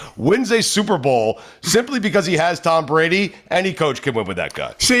Bowles, wins a Super Bowl simply because he has Tom Brady, any coach can win with that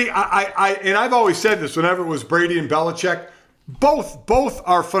guy. See, I've always said this whenever it was Brady and Belichick. Both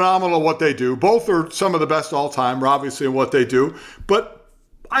are phenomenal at what they do. Both are some of the best all time, obviously, in what they do. But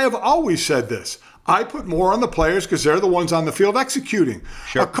I have always said this. I put more on the players because they're the ones on the field executing.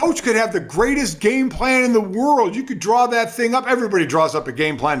 Sure. A coach could have the greatest game plan in the world. You could draw that thing up. Everybody draws up a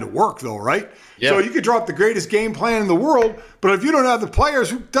game plan to work, though, right? Yeah. So you could draw up the greatest game plan in the world, but if you don't have the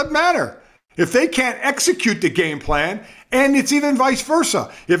players, it doesn't matter. If they can't execute the game plan, and it's even vice versa.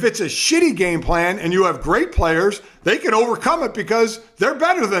 If it's a shitty game plan and you have great players, they can overcome it because they're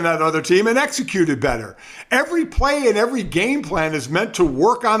better than that other team and executed better. Every play and every game plan is meant to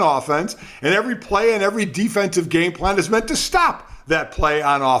work on offense, and every play and every defensive game plan is meant to stop that play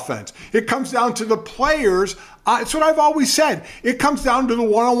on offense. It comes down to the players. It's what I've always said. It comes down to the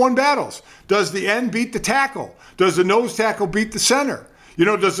one-on-one battles. Does the end beat the tackle? Does the nose tackle beat the center?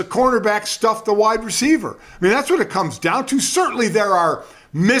 Does the cornerback stuff the wide receiver? I mean, that's what it comes down to. Certainly there are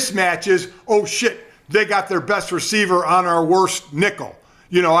mismatches. Oh, shit. they got their best receiver on our worst nickel,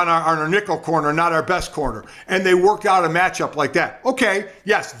 on our nickel corner, not our best corner. And they worked out a matchup like that. Okay,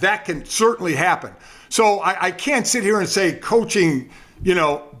 yes, that can certainly happen. So I can't sit here and say coaching,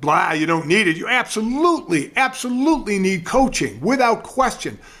 blah, you don't need it. You absolutely need coaching, without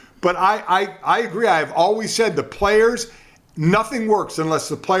question. But I agree. I've always said the players, nothing works unless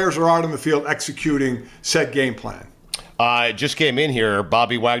the players are out on the field executing said game plan. It just came in here.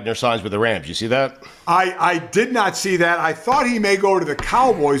 Bobby Wagner signs with the Rams. You see that? I did not see that. I thought he may go to the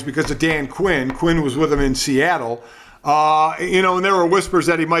Cowboys because of Dan Quinn. Quinn was with him in Seattle. And there were whispers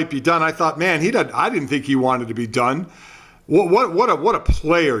that he might be done. I thought, man, I didn't think he wanted to be done. What a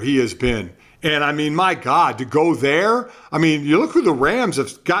player he has been. And I mean, my God, to go there. I mean, you look who the Rams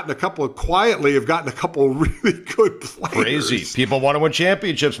have gotten a couple of really good players. Crazy. People want to win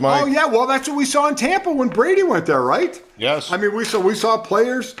championships, Mike. Oh yeah, well that's what we saw in Tampa when Brady went there, right? Yes. I mean, we saw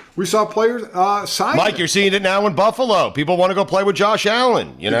players sign. Mike, you're seeing it now in Buffalo. People want to go play with Josh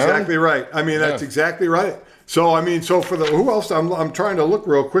Allen. Exactly right. I mean, that's exactly right. So for who else? I'm trying to look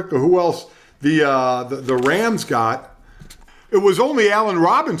real quick. Who else the Rams got? It was only Allen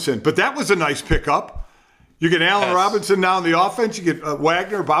Robinson, but that was a nice pickup. You get Allen Robinson now on the offense. You get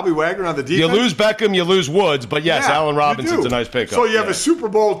Bobby Wagner on the defense. You lose Beckham, you lose Woods, but yes, Allen Robinson's a nice pickup. So you have a Super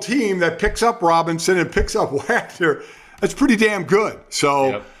Bowl team that picks up Robinson and picks up Wagner. That's pretty damn good.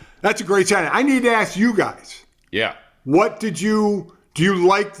 So that's a great sign. I need to ask you guys. Yeah. What do you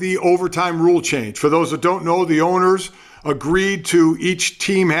like the overtime rule change? For those that don't know, the owners agreed to each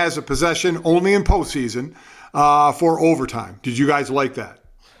team has a possession only in postseason. For overtime. Did you guys like that?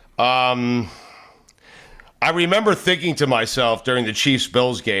 I remember thinking to myself during the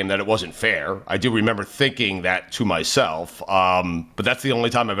Chiefs-Bills game that it wasn't fair. I do remember thinking that to myself, but that's the only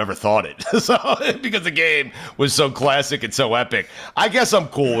time I've ever thought it. Because the game was so classic and so epic. I guess I'm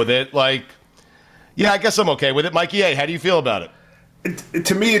cool with it. I guess I'm okay with it. Mikey A., how do you feel about it?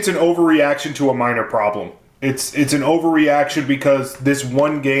 To me, it's an overreaction to a minor problem. It's an overreaction because this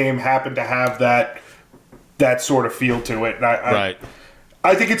one game happened to have that sort of feel to it. And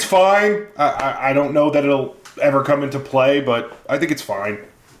I think it's fine. I don't know that it'll ever come into play, but I think it's fine.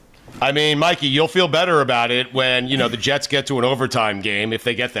 I mean, Mikey, you'll feel better about it when, the Jets get to an overtime game, if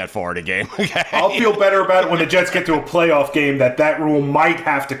they get that far in a game. Okay? I'll feel better about it when the Jets get to a playoff game that rule might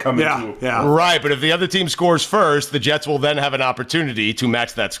have to come into. Yeah. Right, but if the other team scores first, the Jets will then have an opportunity to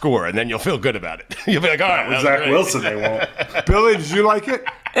match that score, and then you'll feel good about it. You'll be like, all right. With Zach Wilson, they won't. Billy, did you like it?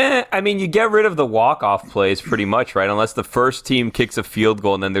 I mean, you get rid of the walk-off plays pretty much, right? Unless the first team kicks a field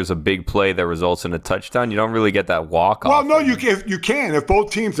goal and then there's a big play that results in a touchdown, you don't really get that walk-off. Well, no, you can if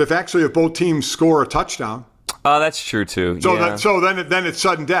both teams score a touchdown. Oh, that's true too. So then it's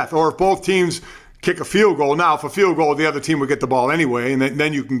sudden death. Or if both teams kick a field goal. Now, if a field goal, the other team would get the ball anyway, and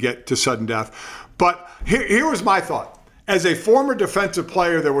then you can get to sudden death. But here was my thought. As a former defensive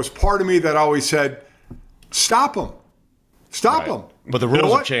player, there was part of me that always said, stop them. Stop them. But the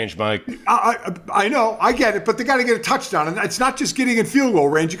rules have changed, Mike. I know. I get it. But they got to get a touchdown. And it's not just getting in field goal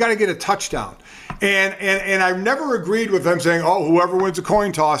range. You got to get a touchdown. And I've never agreed with them saying, whoever wins a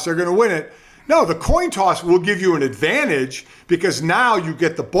coin toss, they're going to win it. No, the coin toss will give you an advantage because now you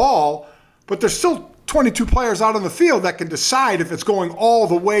get the ball, but there's still 22 players out on the field that can decide if it's going all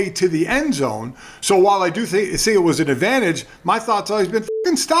the way to the end zone. So while I do see it was an advantage, my thought's always been,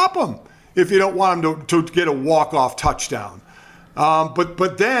 stop them if you don't want them to get a walk-off touchdown.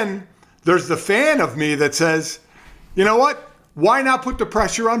 But then there's the fan of me that says, you know what? Why not put the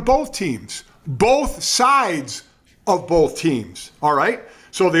pressure on both teams? Both sides of both teams, all right?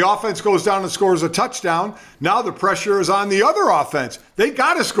 So the offense goes down and scores a touchdown. Now the pressure is on the other offense. They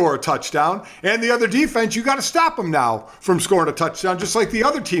got to score a touchdown. And the other defense, you got to stop them now from scoring a touchdown, just like the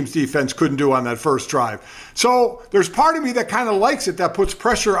other team's defense couldn't do on that first drive. So there's part of me that kind of likes it, that puts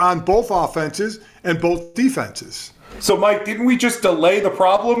pressure on both offenses and both defenses. So, Mike, didn't we just delay the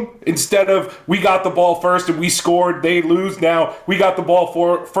problem? Instead of we got the ball first and we scored, they lose. Now we got the ball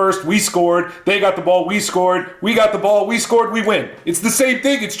first, we scored. They got the ball, we scored. We got the ball, we scored, we win. It's the same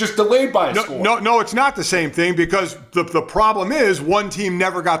thing. It's just delayed by a score. No, it's not the same thing because the problem is one team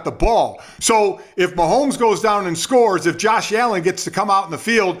never got the ball. So if Mahomes goes down and scores, if Josh Allen gets to come out in the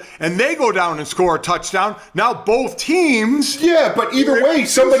field and they go down and score a touchdown, now both teams. Yeah, but either way,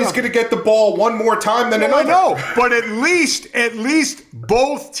 somebody's going to get the ball one more time than another. I know, but at least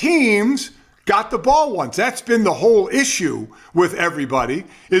both teams got the ball once. That's been the whole issue with everybody,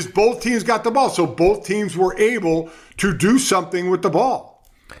 is both teams got the ball. So both teams were able to do something with the ball.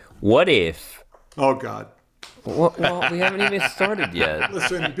 What if? Oh, God. Well, we haven't even started yet.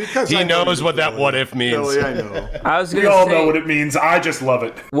 Listen, because he knows what that what if means. Billy, I know. We all know what it means. I just love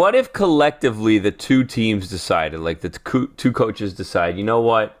it. What if collectively the two teams decided, like the two coaches decide, you know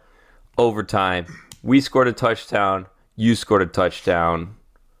what? Overtime, we scored a touchdown, you scored a touchdown.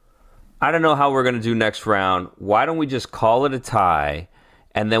 I don't know how we're going to do next round. Why don't we just call it a tie,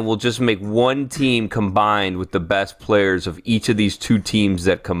 and then we'll just make one team combined with the best players of each of these two teams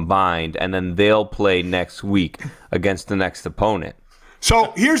that combined, and then they'll play next week against the next opponent.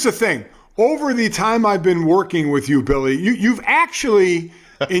 So here's the thing. Over the time I've been working with you, Billy, you've actually,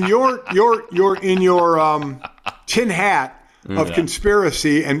 in your tin hat of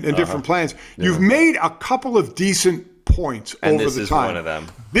conspiracy and different plans, you've made a couple of decent points and over the time. And this is one of them.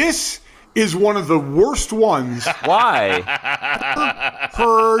 This is one of the worst ones Why? I've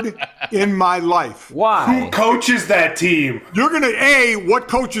heard in my life. Why? Who coaches that team? You're going to, A, what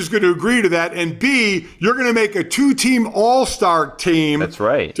coach is going to agree to that? And B, you're going to make a 2-team all-star team. That's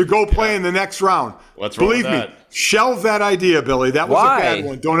right. To go play in the next round. What's wrong Believe with me, that? shelve that idea, Billy. That was Why? a bad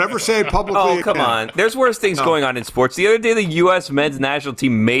one. Don't ever say it publicly Oh, come again. on. There's worse things going on in sports. The other day, the U.S. men's national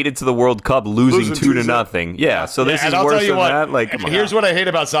team made it to the World Cup losing 2-0. Yeah, so this is and I'll worse tell you than what, that. Like, come on. here's what I hate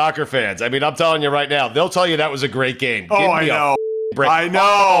about soccer fans. I mean, I'm telling you right now, they'll tell you that was a great game. Oh, I know. I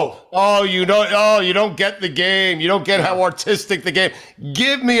know. You don't get the game. You don't get how artistic the game.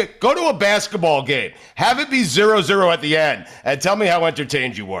 Go to a basketball game. Have it be 0-0 at the end and tell me how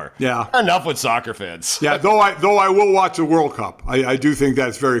entertained you were. Yeah. Enough with soccer fans. Yeah, though I will watch the World Cup. I do think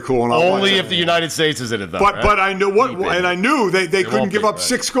that's very cool. And only if the United States is in it, though. But right? but I know and I knew they couldn't give up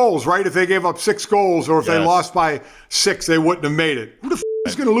 6 goals, right? If they gave up 6 goals or if they lost by 6, they wouldn't have made it. Who the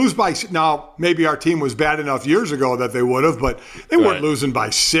is going to lose by? Now maybe our team was bad enough years ago that they would have, but they weren't losing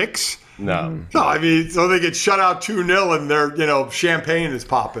by 6. No, I mean, so they get shut out 2-0 and their champagne is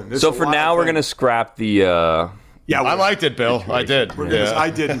popping. So for now, we're going to scrap the. Yeah, I liked it, Bill. I did.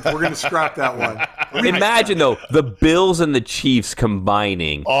 I didn't. We're going to scrap that one. Imagine though the Bills and the Chiefs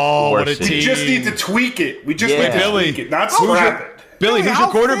combining. Oh, what a We team! just need to tweak it. We just need to tweak it, not Who's scrap it. Billy, who's your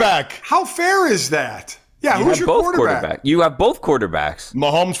quarterback? How fair is that? Yeah, You who's have your both quarterback? You have both quarterbacks.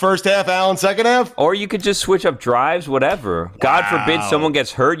 Mahomes first half, Allen second half? Or you could just switch up drives, whatever. God forbid someone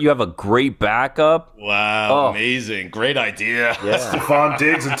gets hurt. You have a great backup. Wow, amazing. Great idea. Yeah. Stephon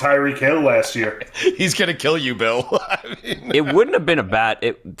Diggs and Tyreek Hill last year. He's going to kill you, Bill. It wouldn't have been a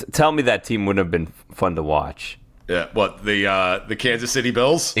bad. Tell me that team wouldn't have been fun to watch. Yeah, what, the Kansas City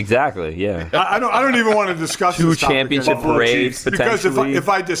Bills? Exactly, yeah. I don't even want to discuss Two this topic championship anymore. parades, Because potentially. if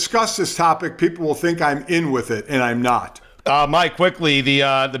I discuss this topic, people will think I'm in with it, and I'm not. Mike, quickly,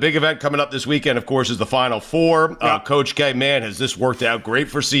 the big event coming up this weekend, of course, is the Final Four. Coach K, man, has this worked out great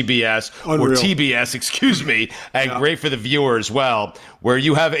for CBS, Unreal. or TBS, excuse me, and great for the viewer as well, where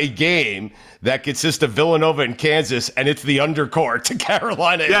you have a game that consists of Villanova and Kansas, and it's the undercard to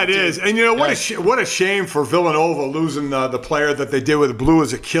Carolina. Yeah, it is. And you know, what a shame for Villanova losing the player that they did with blew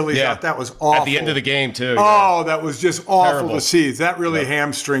his Achilles out. That was awful. At the end of the game, too. Oh, that was just awful Terrible. to see. That really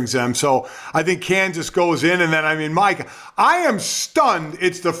hamstrings them. So I think Kansas goes in, and then, I mean, Mike, I am stunned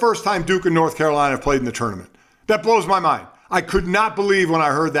it's the first time Duke and North Carolina have played in the tournament. That blows my mind. I could not believe when I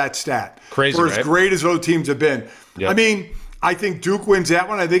heard that stat. Crazy, For as right? great as those teams have been. Yep. I mean, I think Duke wins that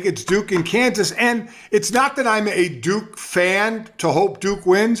one. I think it's Duke and Kansas. And it's not that I'm a Duke fan to hope Duke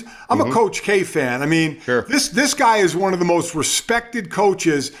wins. I'm a Coach K fan. I mean, this guy is one of the most respected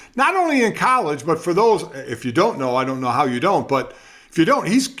coaches, not only in college, but for those, if you don't know, I don't know how you don't, but if you don't,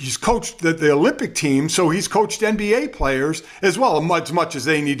 he's coached the Olympic team, so he's coached NBA players as well, as much as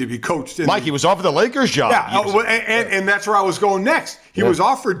they need to be coached. Mike, he was offered the Lakers job. Yeah, and that's where I was going next. He was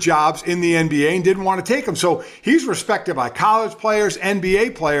offered jobs in the NBA and didn't want to take them. So he's respected by college players,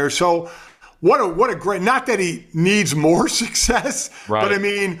 NBA players. So what a great, not that he needs more success, but I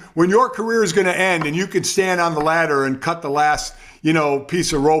mean, when your career is going to end and you can stand on the ladder and cut the last,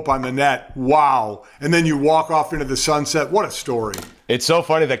 piece of rope on the net, wow. And then you walk off into the sunset. What a story. It's so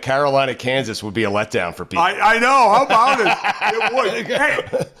funny that Carolina, Kansas would be a letdown for people. I know. How about it? It would.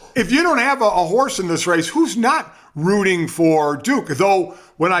 Hey, if you don't have a horse in this race, who's not rooting for Duke? Though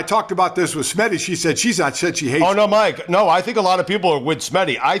when I talked about this with Smetty, she said she hates. Oh no, Mike. No, I think a lot of people are with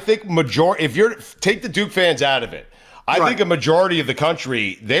Smetty. I think if you're take the Duke fans out of it, I think a majority of the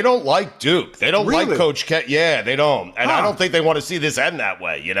country, they don't like Duke. They don't like Coach K. Yeah, they don't, and I don't think they want to see this end that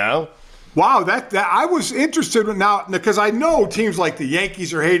way. Wow, that I was interested in now because I know teams like the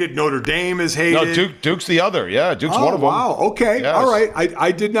Yankees are hated, Notre Dame is hated. No, Duke's the other. Yeah, Duke's one of them. Wow, okay, Yes. all right.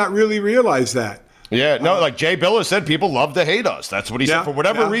 I did not really realize that. Yeah, no, like Jay Billis said, people love to hate us. That's what he said. For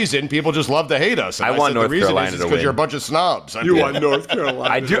whatever reason, people just love to hate us. And I want said North the reason Carolina is to because win. you're a bunch of snobs. You want North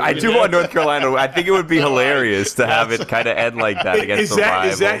Carolina. I do want North Carolina. I think it would be hilarious to have it kind of end like that against the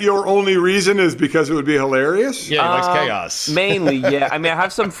rival. Is that your only reason? Is because it would be hilarious? Yeah, he likes chaos. Mainly, yeah. I mean, I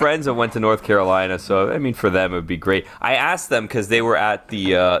have some friends that went to North Carolina, so I mean, for them it would be great. I asked them because they were at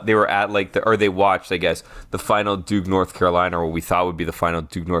they watched, I guess, the final Duke North Carolina, or what we thought would be the final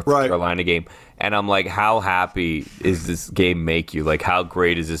Duke North Carolina game. And I'm like, how happy is this game make you? Like, how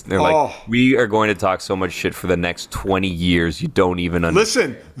great is this? And they're like, we are going to talk so much shit for the next 20 years. You don't even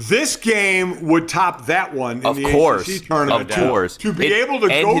understand. Listen, this game would top that one in the ACC tournament. Of course. To be able to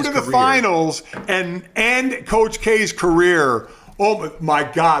go to the finals and end Coach K's career. Oh, my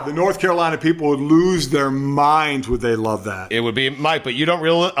God. The North Carolina people would lose their minds would they love that. It would be, Mike, but you don't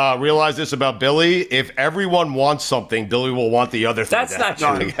realize this about Billy. If everyone wants something, Billy will want the other thing. That's not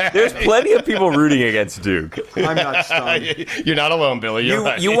true. There's plenty of people rooting against Duke. I'm not stunned. You're not alone, Billy.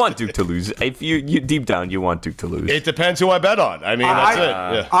 You want Duke to lose. If you deep down, you want Duke to lose. It depends who I bet on. I mean, that's it.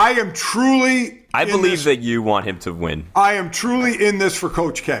 Yeah. I am truly... I believe that you want him to win. I am truly in this for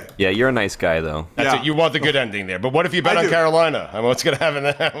Coach K. Yeah, you're a nice guy, though. That's it. You want the good ending there. But what if you bet on Carolina? I mean, what's going to happen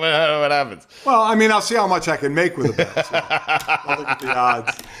there? What happens? Well, I mean, I'll see how much I can make with a bet. So I'll look at the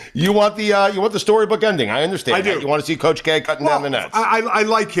odds. You want the storybook ending. I understand. I do. You want to see Coach K cutting down the nets. I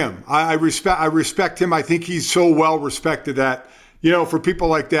like him. I respect him. I think he's so well respected that, for people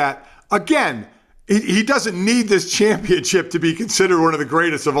like that, again, he doesn't need this championship to be considered one of the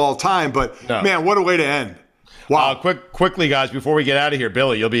greatest of all time, but man, what a way to end. Wow. Quickly, guys, before we get out of here,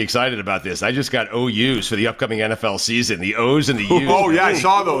 Billy, you'll be excited about this. I just got OUs for the upcoming NFL season. The O's and the U's. Oh, yeah, I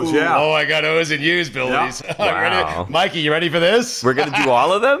saw those, yeah. Oh, I got O's and U's, Billy's. Yeah. Wow. Mikey, you ready for this? We're going to do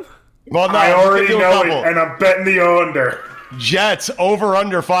all of them? Well, no, I already know it, and I'm betting the under. Jets over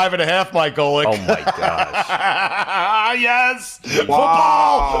under 5.5, Mike Golick. Oh my gosh. Yes.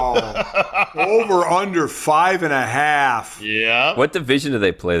 Wow. Over under 5.5. Yeah. What division do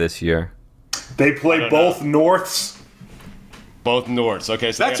they play this year? They play both Norths. Both Norths.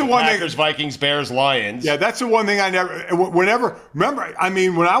 Okay, so that's the one Packers, Vikings, Bears, Lions. Yeah, that's the one thing I remember, I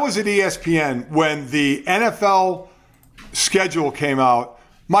mean, when I was at ESPN, when the NFL schedule came out,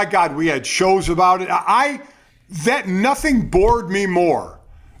 my God, we had shows about it. That nothing bored me more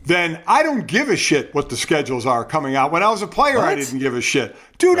than I don't give a shit what the schedules are coming out. When I was a player, I didn't give a shit.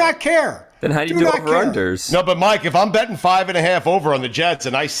 Do not care. Then how do you do over-unders? No, but Mike, if I'm betting 5.5 over on the Jets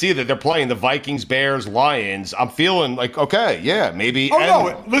and I see that they're playing the Vikings, Bears, Lions, I'm feeling like, okay, yeah, maybe. Oh,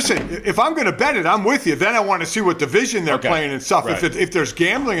 no, listen, if I'm going to bet it, I'm with you. Then I want to see what division they're playing and stuff. Right. If there's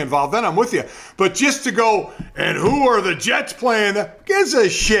gambling involved, then I'm with you. But just to go, and who are the Jets playing? Gives a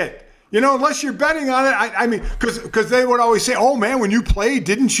shit. Unless you're betting on it, I mean, because they would always say, oh, man, when you played,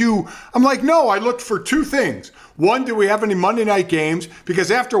 didn't you? I'm like, no, I looked for two things. One, do we have any Monday night games?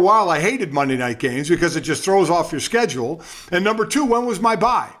 Because after a while, I hated Monday night games because it just throws off your schedule. And number two, when was my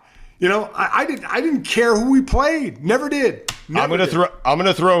bye? I didn't care who we played. Never did. I'm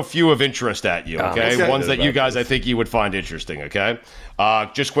gonna throw a few of interest at you, okay? Ones that you guys I think you would find interesting, okay?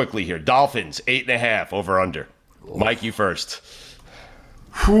 Just quickly here. Dolphins, 8.5 over under. Mike, you first.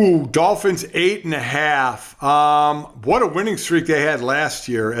 Dolphins 8.5. What a winning streak they had last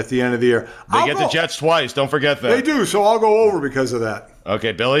year at the end of the year. They get the Jets twice. Don't forget that. They do, so I'll go over because of that.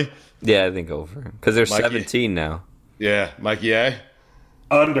 Okay, Billy? Yeah, I think over. Because they're Mikey? 17 now. Yeah. Mikey, yeah?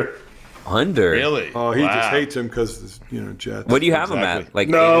 Under. Really? Oh, he just hates him because, Jets. What do you have them at? Like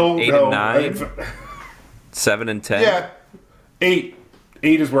no, 8 and 9? 7 and 10? Yeah. 8.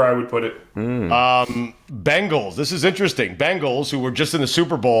 8 is where I would put it. Bengals. This is interesting. Bengals, who were just in the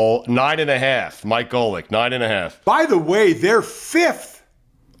Super Bowl, 9.5. Mike Golick, 9.5. By the way, they're 5th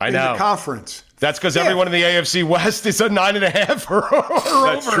in the conference. That's because everyone in the AFC West is a 9.5 or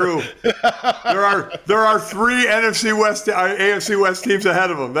That's over. True. there are 3 AFC West teams ahead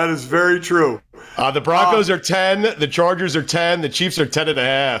of them. That is very true. The Broncos are 10. The Chargers are 10. The Chiefs are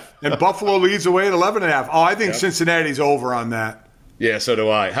 10.5. And Buffalo leads away at 11.5. Oh, I think Cincinnati's over on that. Yeah, so do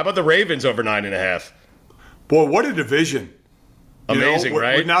I. How about the Ravens over 9.5? Boy, what a division. Amazing,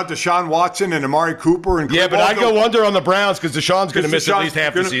 right? With now Deshaun Watson and Amari Cooper. And yeah, but I'd go under on the Browns because Deshaun's going to miss at least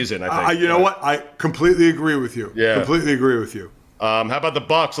half the season, I think. You know what? I completely agree with you. Yeah. Completely agree with you. How about the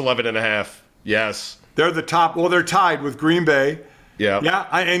Bucks, 11.5? Yes. They're the top. Well, they're tied with Green Bay. Yeah. Yeah,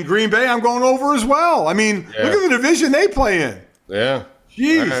 and Green Bay, I'm going over as well. I mean, look at the division they play in. Yeah.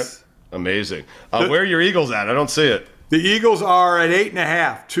 Jeez. Right. Amazing. Where are your Eagles at? I don't see it. The Eagles are at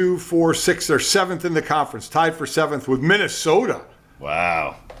 8.5. 2, 4, 6. They're 7th in the conference, tied for 7th with Minnesota.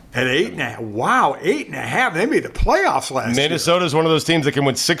 Wow. At 8.5. Wow, 8.5. They made the playoffs last year. Minnesota's one of those teams that can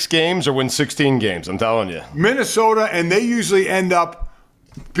win 6 games or win 16 games. I'm telling you. Minnesota, and they usually end up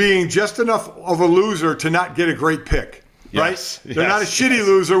being just enough of a loser to not get a great pick. Right? Yes, They're not a shitty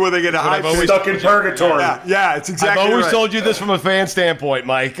loser where they get a high pick. Stuck in purgatory. Yeah, it's exactly I've always right. told you this from a fan standpoint,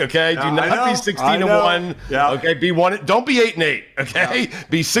 Mike. Okay, do not be 16-1. Yeah. Okay, be 1. Don't be 8-8. Okay,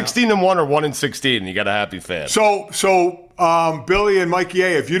 be 16-1 or 1-16. And you got a happy fan. So, Billy and Mikey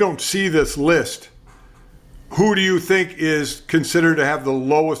A, if you don't see this list, who do you think is considered to have the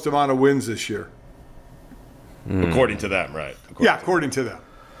lowest amount of wins this year? According to them, right? According to them.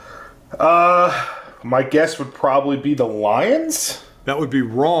 My guess would probably be the Lions. That would be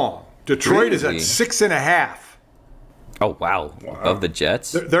wrong. Detroit is at Really? 6.5. Oh, wow. Above the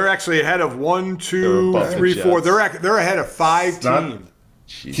Jets? They're actually ahead of 1, 2, above the 3, 4. Jets. They're ahead of 5 teams.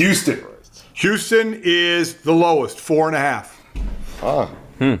 Houston. Houston is the lowest, 4.5.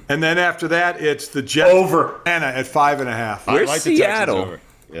 And then after that, it's the Jets. Over. Atlanta at 5.5. I Where's like the Texans Seattle? over.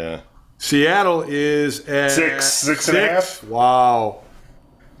 Yeah. Seattle is at 6.5. Wow.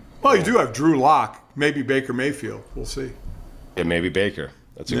 Well, you do have Drew Lock. Maybe Baker Mayfield. We'll see. Yeah, maybe Baker.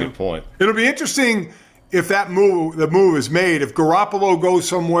 That's a good point. It'll be interesting if the move is made. If Garoppolo goes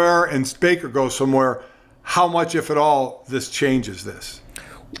somewhere and Baker goes somewhere, how much, if at all, this changes this?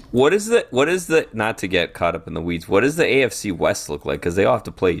 What is the not to get caught up in the weeds, what does the AFC West look like? Because they all have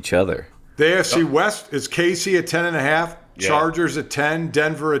to play each other. The AFC West is KC at 10.5, Yeah. Chargers at 10,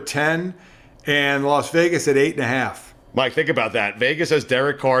 Denver at 10, and Las Vegas at 8.5. Mike, think about that. Vegas has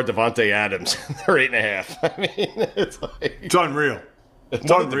Derek Carr, Devontae Adams. They're 8.5. I mean, it's unreal. It's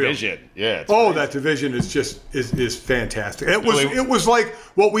unreal. Division. Yeah. That division is just is fantastic. It was like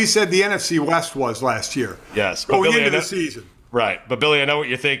what we said the NFC West was last year. Yes. Going into the season. Right. But, Billy, I know what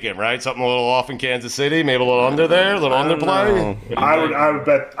you're thinking, right? Something a little off in Kansas City, maybe a little under there, a little underplay.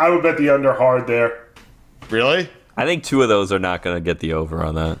 I would bet the under hard there. Really? I think 2 of those are not going to get the over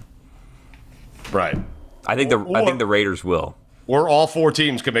on that. Right. I think the Raiders will. Or all 4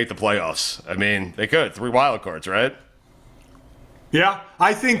 teams could make the playoffs. I mean, they could. 3 wild cards, right? Yeah.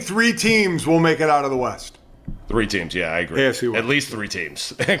 I think 3 teams will make it out of the West. 3 teams, yeah, I agree. AFC West. At least 3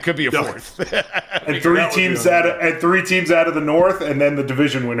 teams. It could be a 4th. And 3 teams out of the North, and then the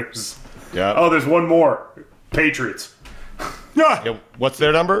division winners. Yeah. Oh, there's one more. Patriots. Yeah, what's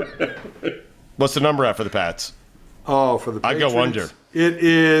their number? What's the number after the Pats? Oh, for the Patriots. I'd go under. It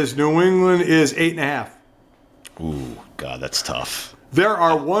is New England is 8.5. Ooh, God, that's tough. There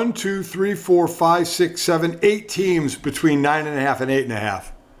are 1, 2, 3, 4, 5, 6, 7, 8 teams between 9.5 and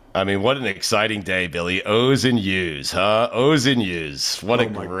 8.5. I mean, what an exciting day, Billy. O's and U's, huh? O's and U's. What a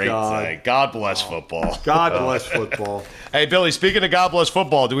great day. God bless football. God bless football. Hey, Billy, speaking of God bless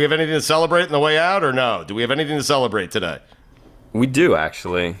football, do we have anything to celebrate on the way out or no? Do we have anything to celebrate today? We do,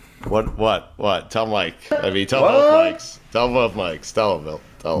 actually. What? Tell Mike. I mean, tell both Mikes. Tell both Mikes. Tell him, Bill.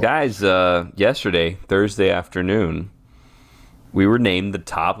 Tell him. Guys, yesterday, Thursday afternoon, we were named the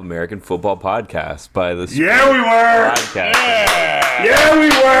top American football podcast by the Yeah, we were. Podcast. Yeah, we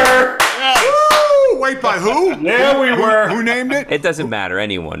were. Woo! Wait, by who? Yeah, we were. Who named it? It doesn't matter.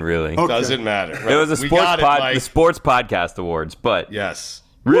 Anyone, really. Okay. Doesn't matter. It was the Sports Podcast Awards, but yes.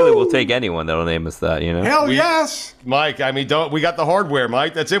 Really, we'll take anyone that'll name us that, you know? Yes. Mike, I mean, we got the hardware,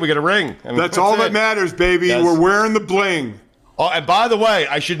 Mike. That's it. We got a ring. I mean, that's all that matters, baby. Yes. We're wearing the bling. Oh, and by the way,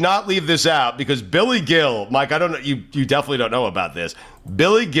 I should not leave this out because Billy Gill, Mike, I don't know, you definitely don't know about this.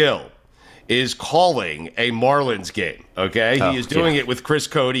 Billy Gill is calling a Marlins game, okay? He is doing it with Chris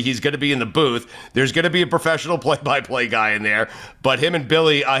Cody. He's going to be in the booth. There's going to be a professional play-by-play guy in there, but him and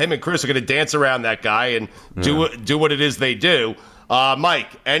Chris are going to dance around that guy and do what it is they do. Mike,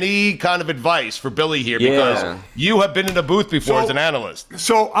 any kind of advice for Billy here? Because you have been in a booth before as an analyst.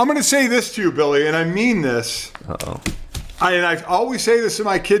 So I'm going to say this to you, Billy, and I mean this. Uh-oh. I always say this to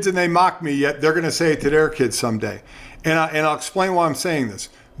my kids, and they mock me, yet they're going to say it to their kids someday. And I'll explain why I'm saying this.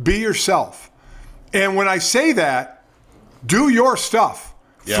 Be yourself. And when I say that, do your stuff.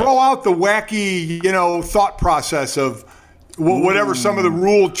 Yeah. Throw out the wacky, thought process of whatever some of the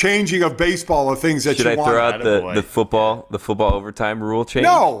rule changing of baseball or things that Should you I want. throw out the football overtime rule change?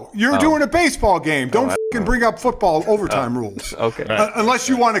 No, you're doing a baseball game. Don't fucking bring up football overtime rules. Okay. Unless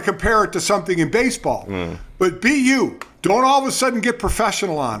you want to compare it to something in baseball. But be you. Don't all of a sudden get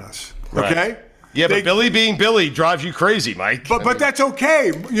professional on us. Okay? Right. Yeah, but Billy being Billy drives you crazy, Mike. But that's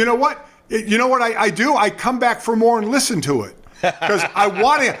okay. You know what? I do? I come back for more and listen to it. Because I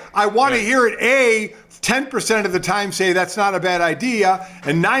want to hear it, 10% of the time say that's not a bad idea,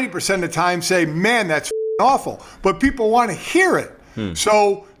 and 90% of the time say, man, that's awful. But people want to hear it.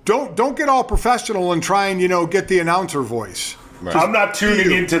 So don't get all professional and try and, get the announcer voice. I'm not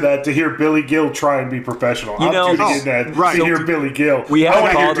tuning into that to hear Billy Gill try and be professional. I'm tuning in that to hear Billy Gill. We had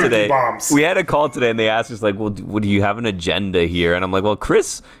a call today. We had a call today, and they asked us like, "Well, do you have an agenda here?" And I'm like, "Well,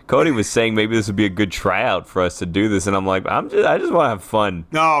 Chris Cody was saying maybe this would be a good tryout for us to do this," and I'm like, I just want to have fun."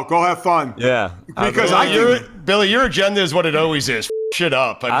 No, go have fun. Yeah, because Billy, your agenda is what it always is. Shit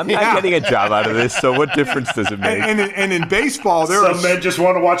up. I'm not getting a job out of this, so what difference does it make? And in baseball, some men just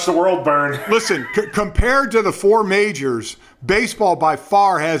want to watch the world burn. Listen, compared to the four majors, baseball by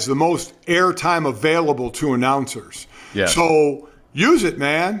far has the most airtime available to announcers. Yeah. So use it,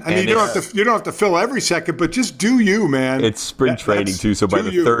 man. I mean, you don't have to fill every second, but just do you, man. It's spring training too, so by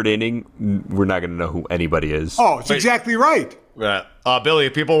the third inning, we're not going to know who anybody is. Oh, it's exactly right. Right. Billy,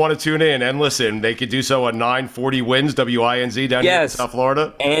 if people want to tune in and listen, they could do so on 940 Wins, WINZ, down here in South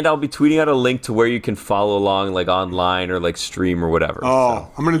Florida. And I'll be tweeting out a link to where you can follow along, like online or like stream or whatever. Oh,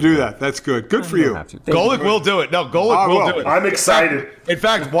 so. I'm going to do that. That's good. Good for you. Golick will do it. No, Golick will do it. I'm excited. In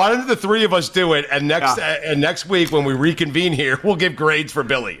fact, why don't the three of us do it? And next week when we reconvene here, we'll give grades for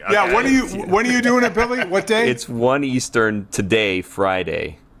Billy. Okay? Yeah. When are you doing it, Billy? What day? It's 1 Eastern today,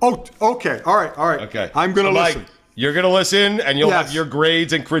 Friday. Oh, okay. All right. Okay. I'm going to listen. Mike, you're going to listen, and you'll have your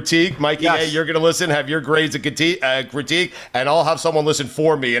grades and critique. Mikey, hey, you're going to listen, have your grades and critique, and I'll have someone listen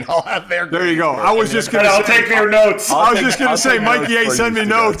for me, and I'll have their grades. There you go. I was just going to I'll take their notes. I was just going to say, Mikey, hey, send me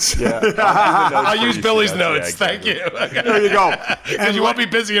notes. Yeah. I'll use Billy's notes. Thank you. There you go. Because you won't be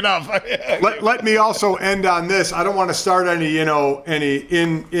busy enough. let me also end on this. I don't want to start any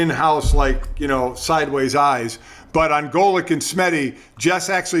in-house, sideways eyes. But on Golick and Smetty, Jess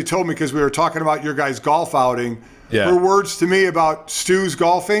actually told me, because we were talking about your guys' golf outing, her words to me about Stu's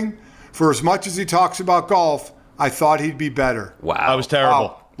golfing, for as much as he talks about golf, I thought he'd be better. Wow. I was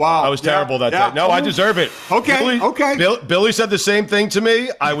terrible. Wow. I was terrible that day. No, I deserve it. Okay. Billy said the same thing to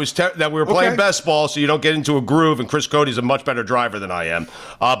me. I was that we were playing best ball, so you don't get into a groove, and Chris Cody's a much better driver than I am.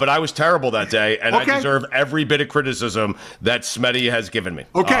 But I was terrible that day, and I deserve every bit of criticism that Smetty has given me.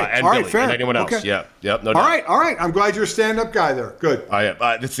 Okay. And all Billy, right, fair. and anyone else. Okay. Yeah. Yep. No doubt. All right. I'm glad you're a stand-up guy there. Good. I am.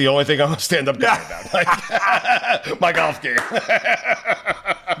 It's the only thing I'm a stand-up guy about. My golf game.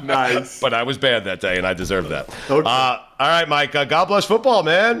 Nice. But I was bad that day, and I deserve that. Okay. All right, Mike. God bless football,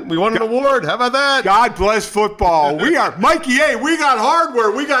 man. We won an award. How about that? God bless football. We are Mikey. Hey, we got hardware.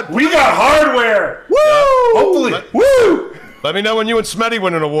 We got hardware. Woo! Yeah. Hopefully. Woo! Let me know when you and Smetty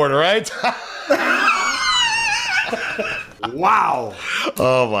win an award. All right. Wow.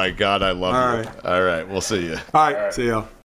 Oh my God, I love you. All right. All right. We'll see you. All right. See ya.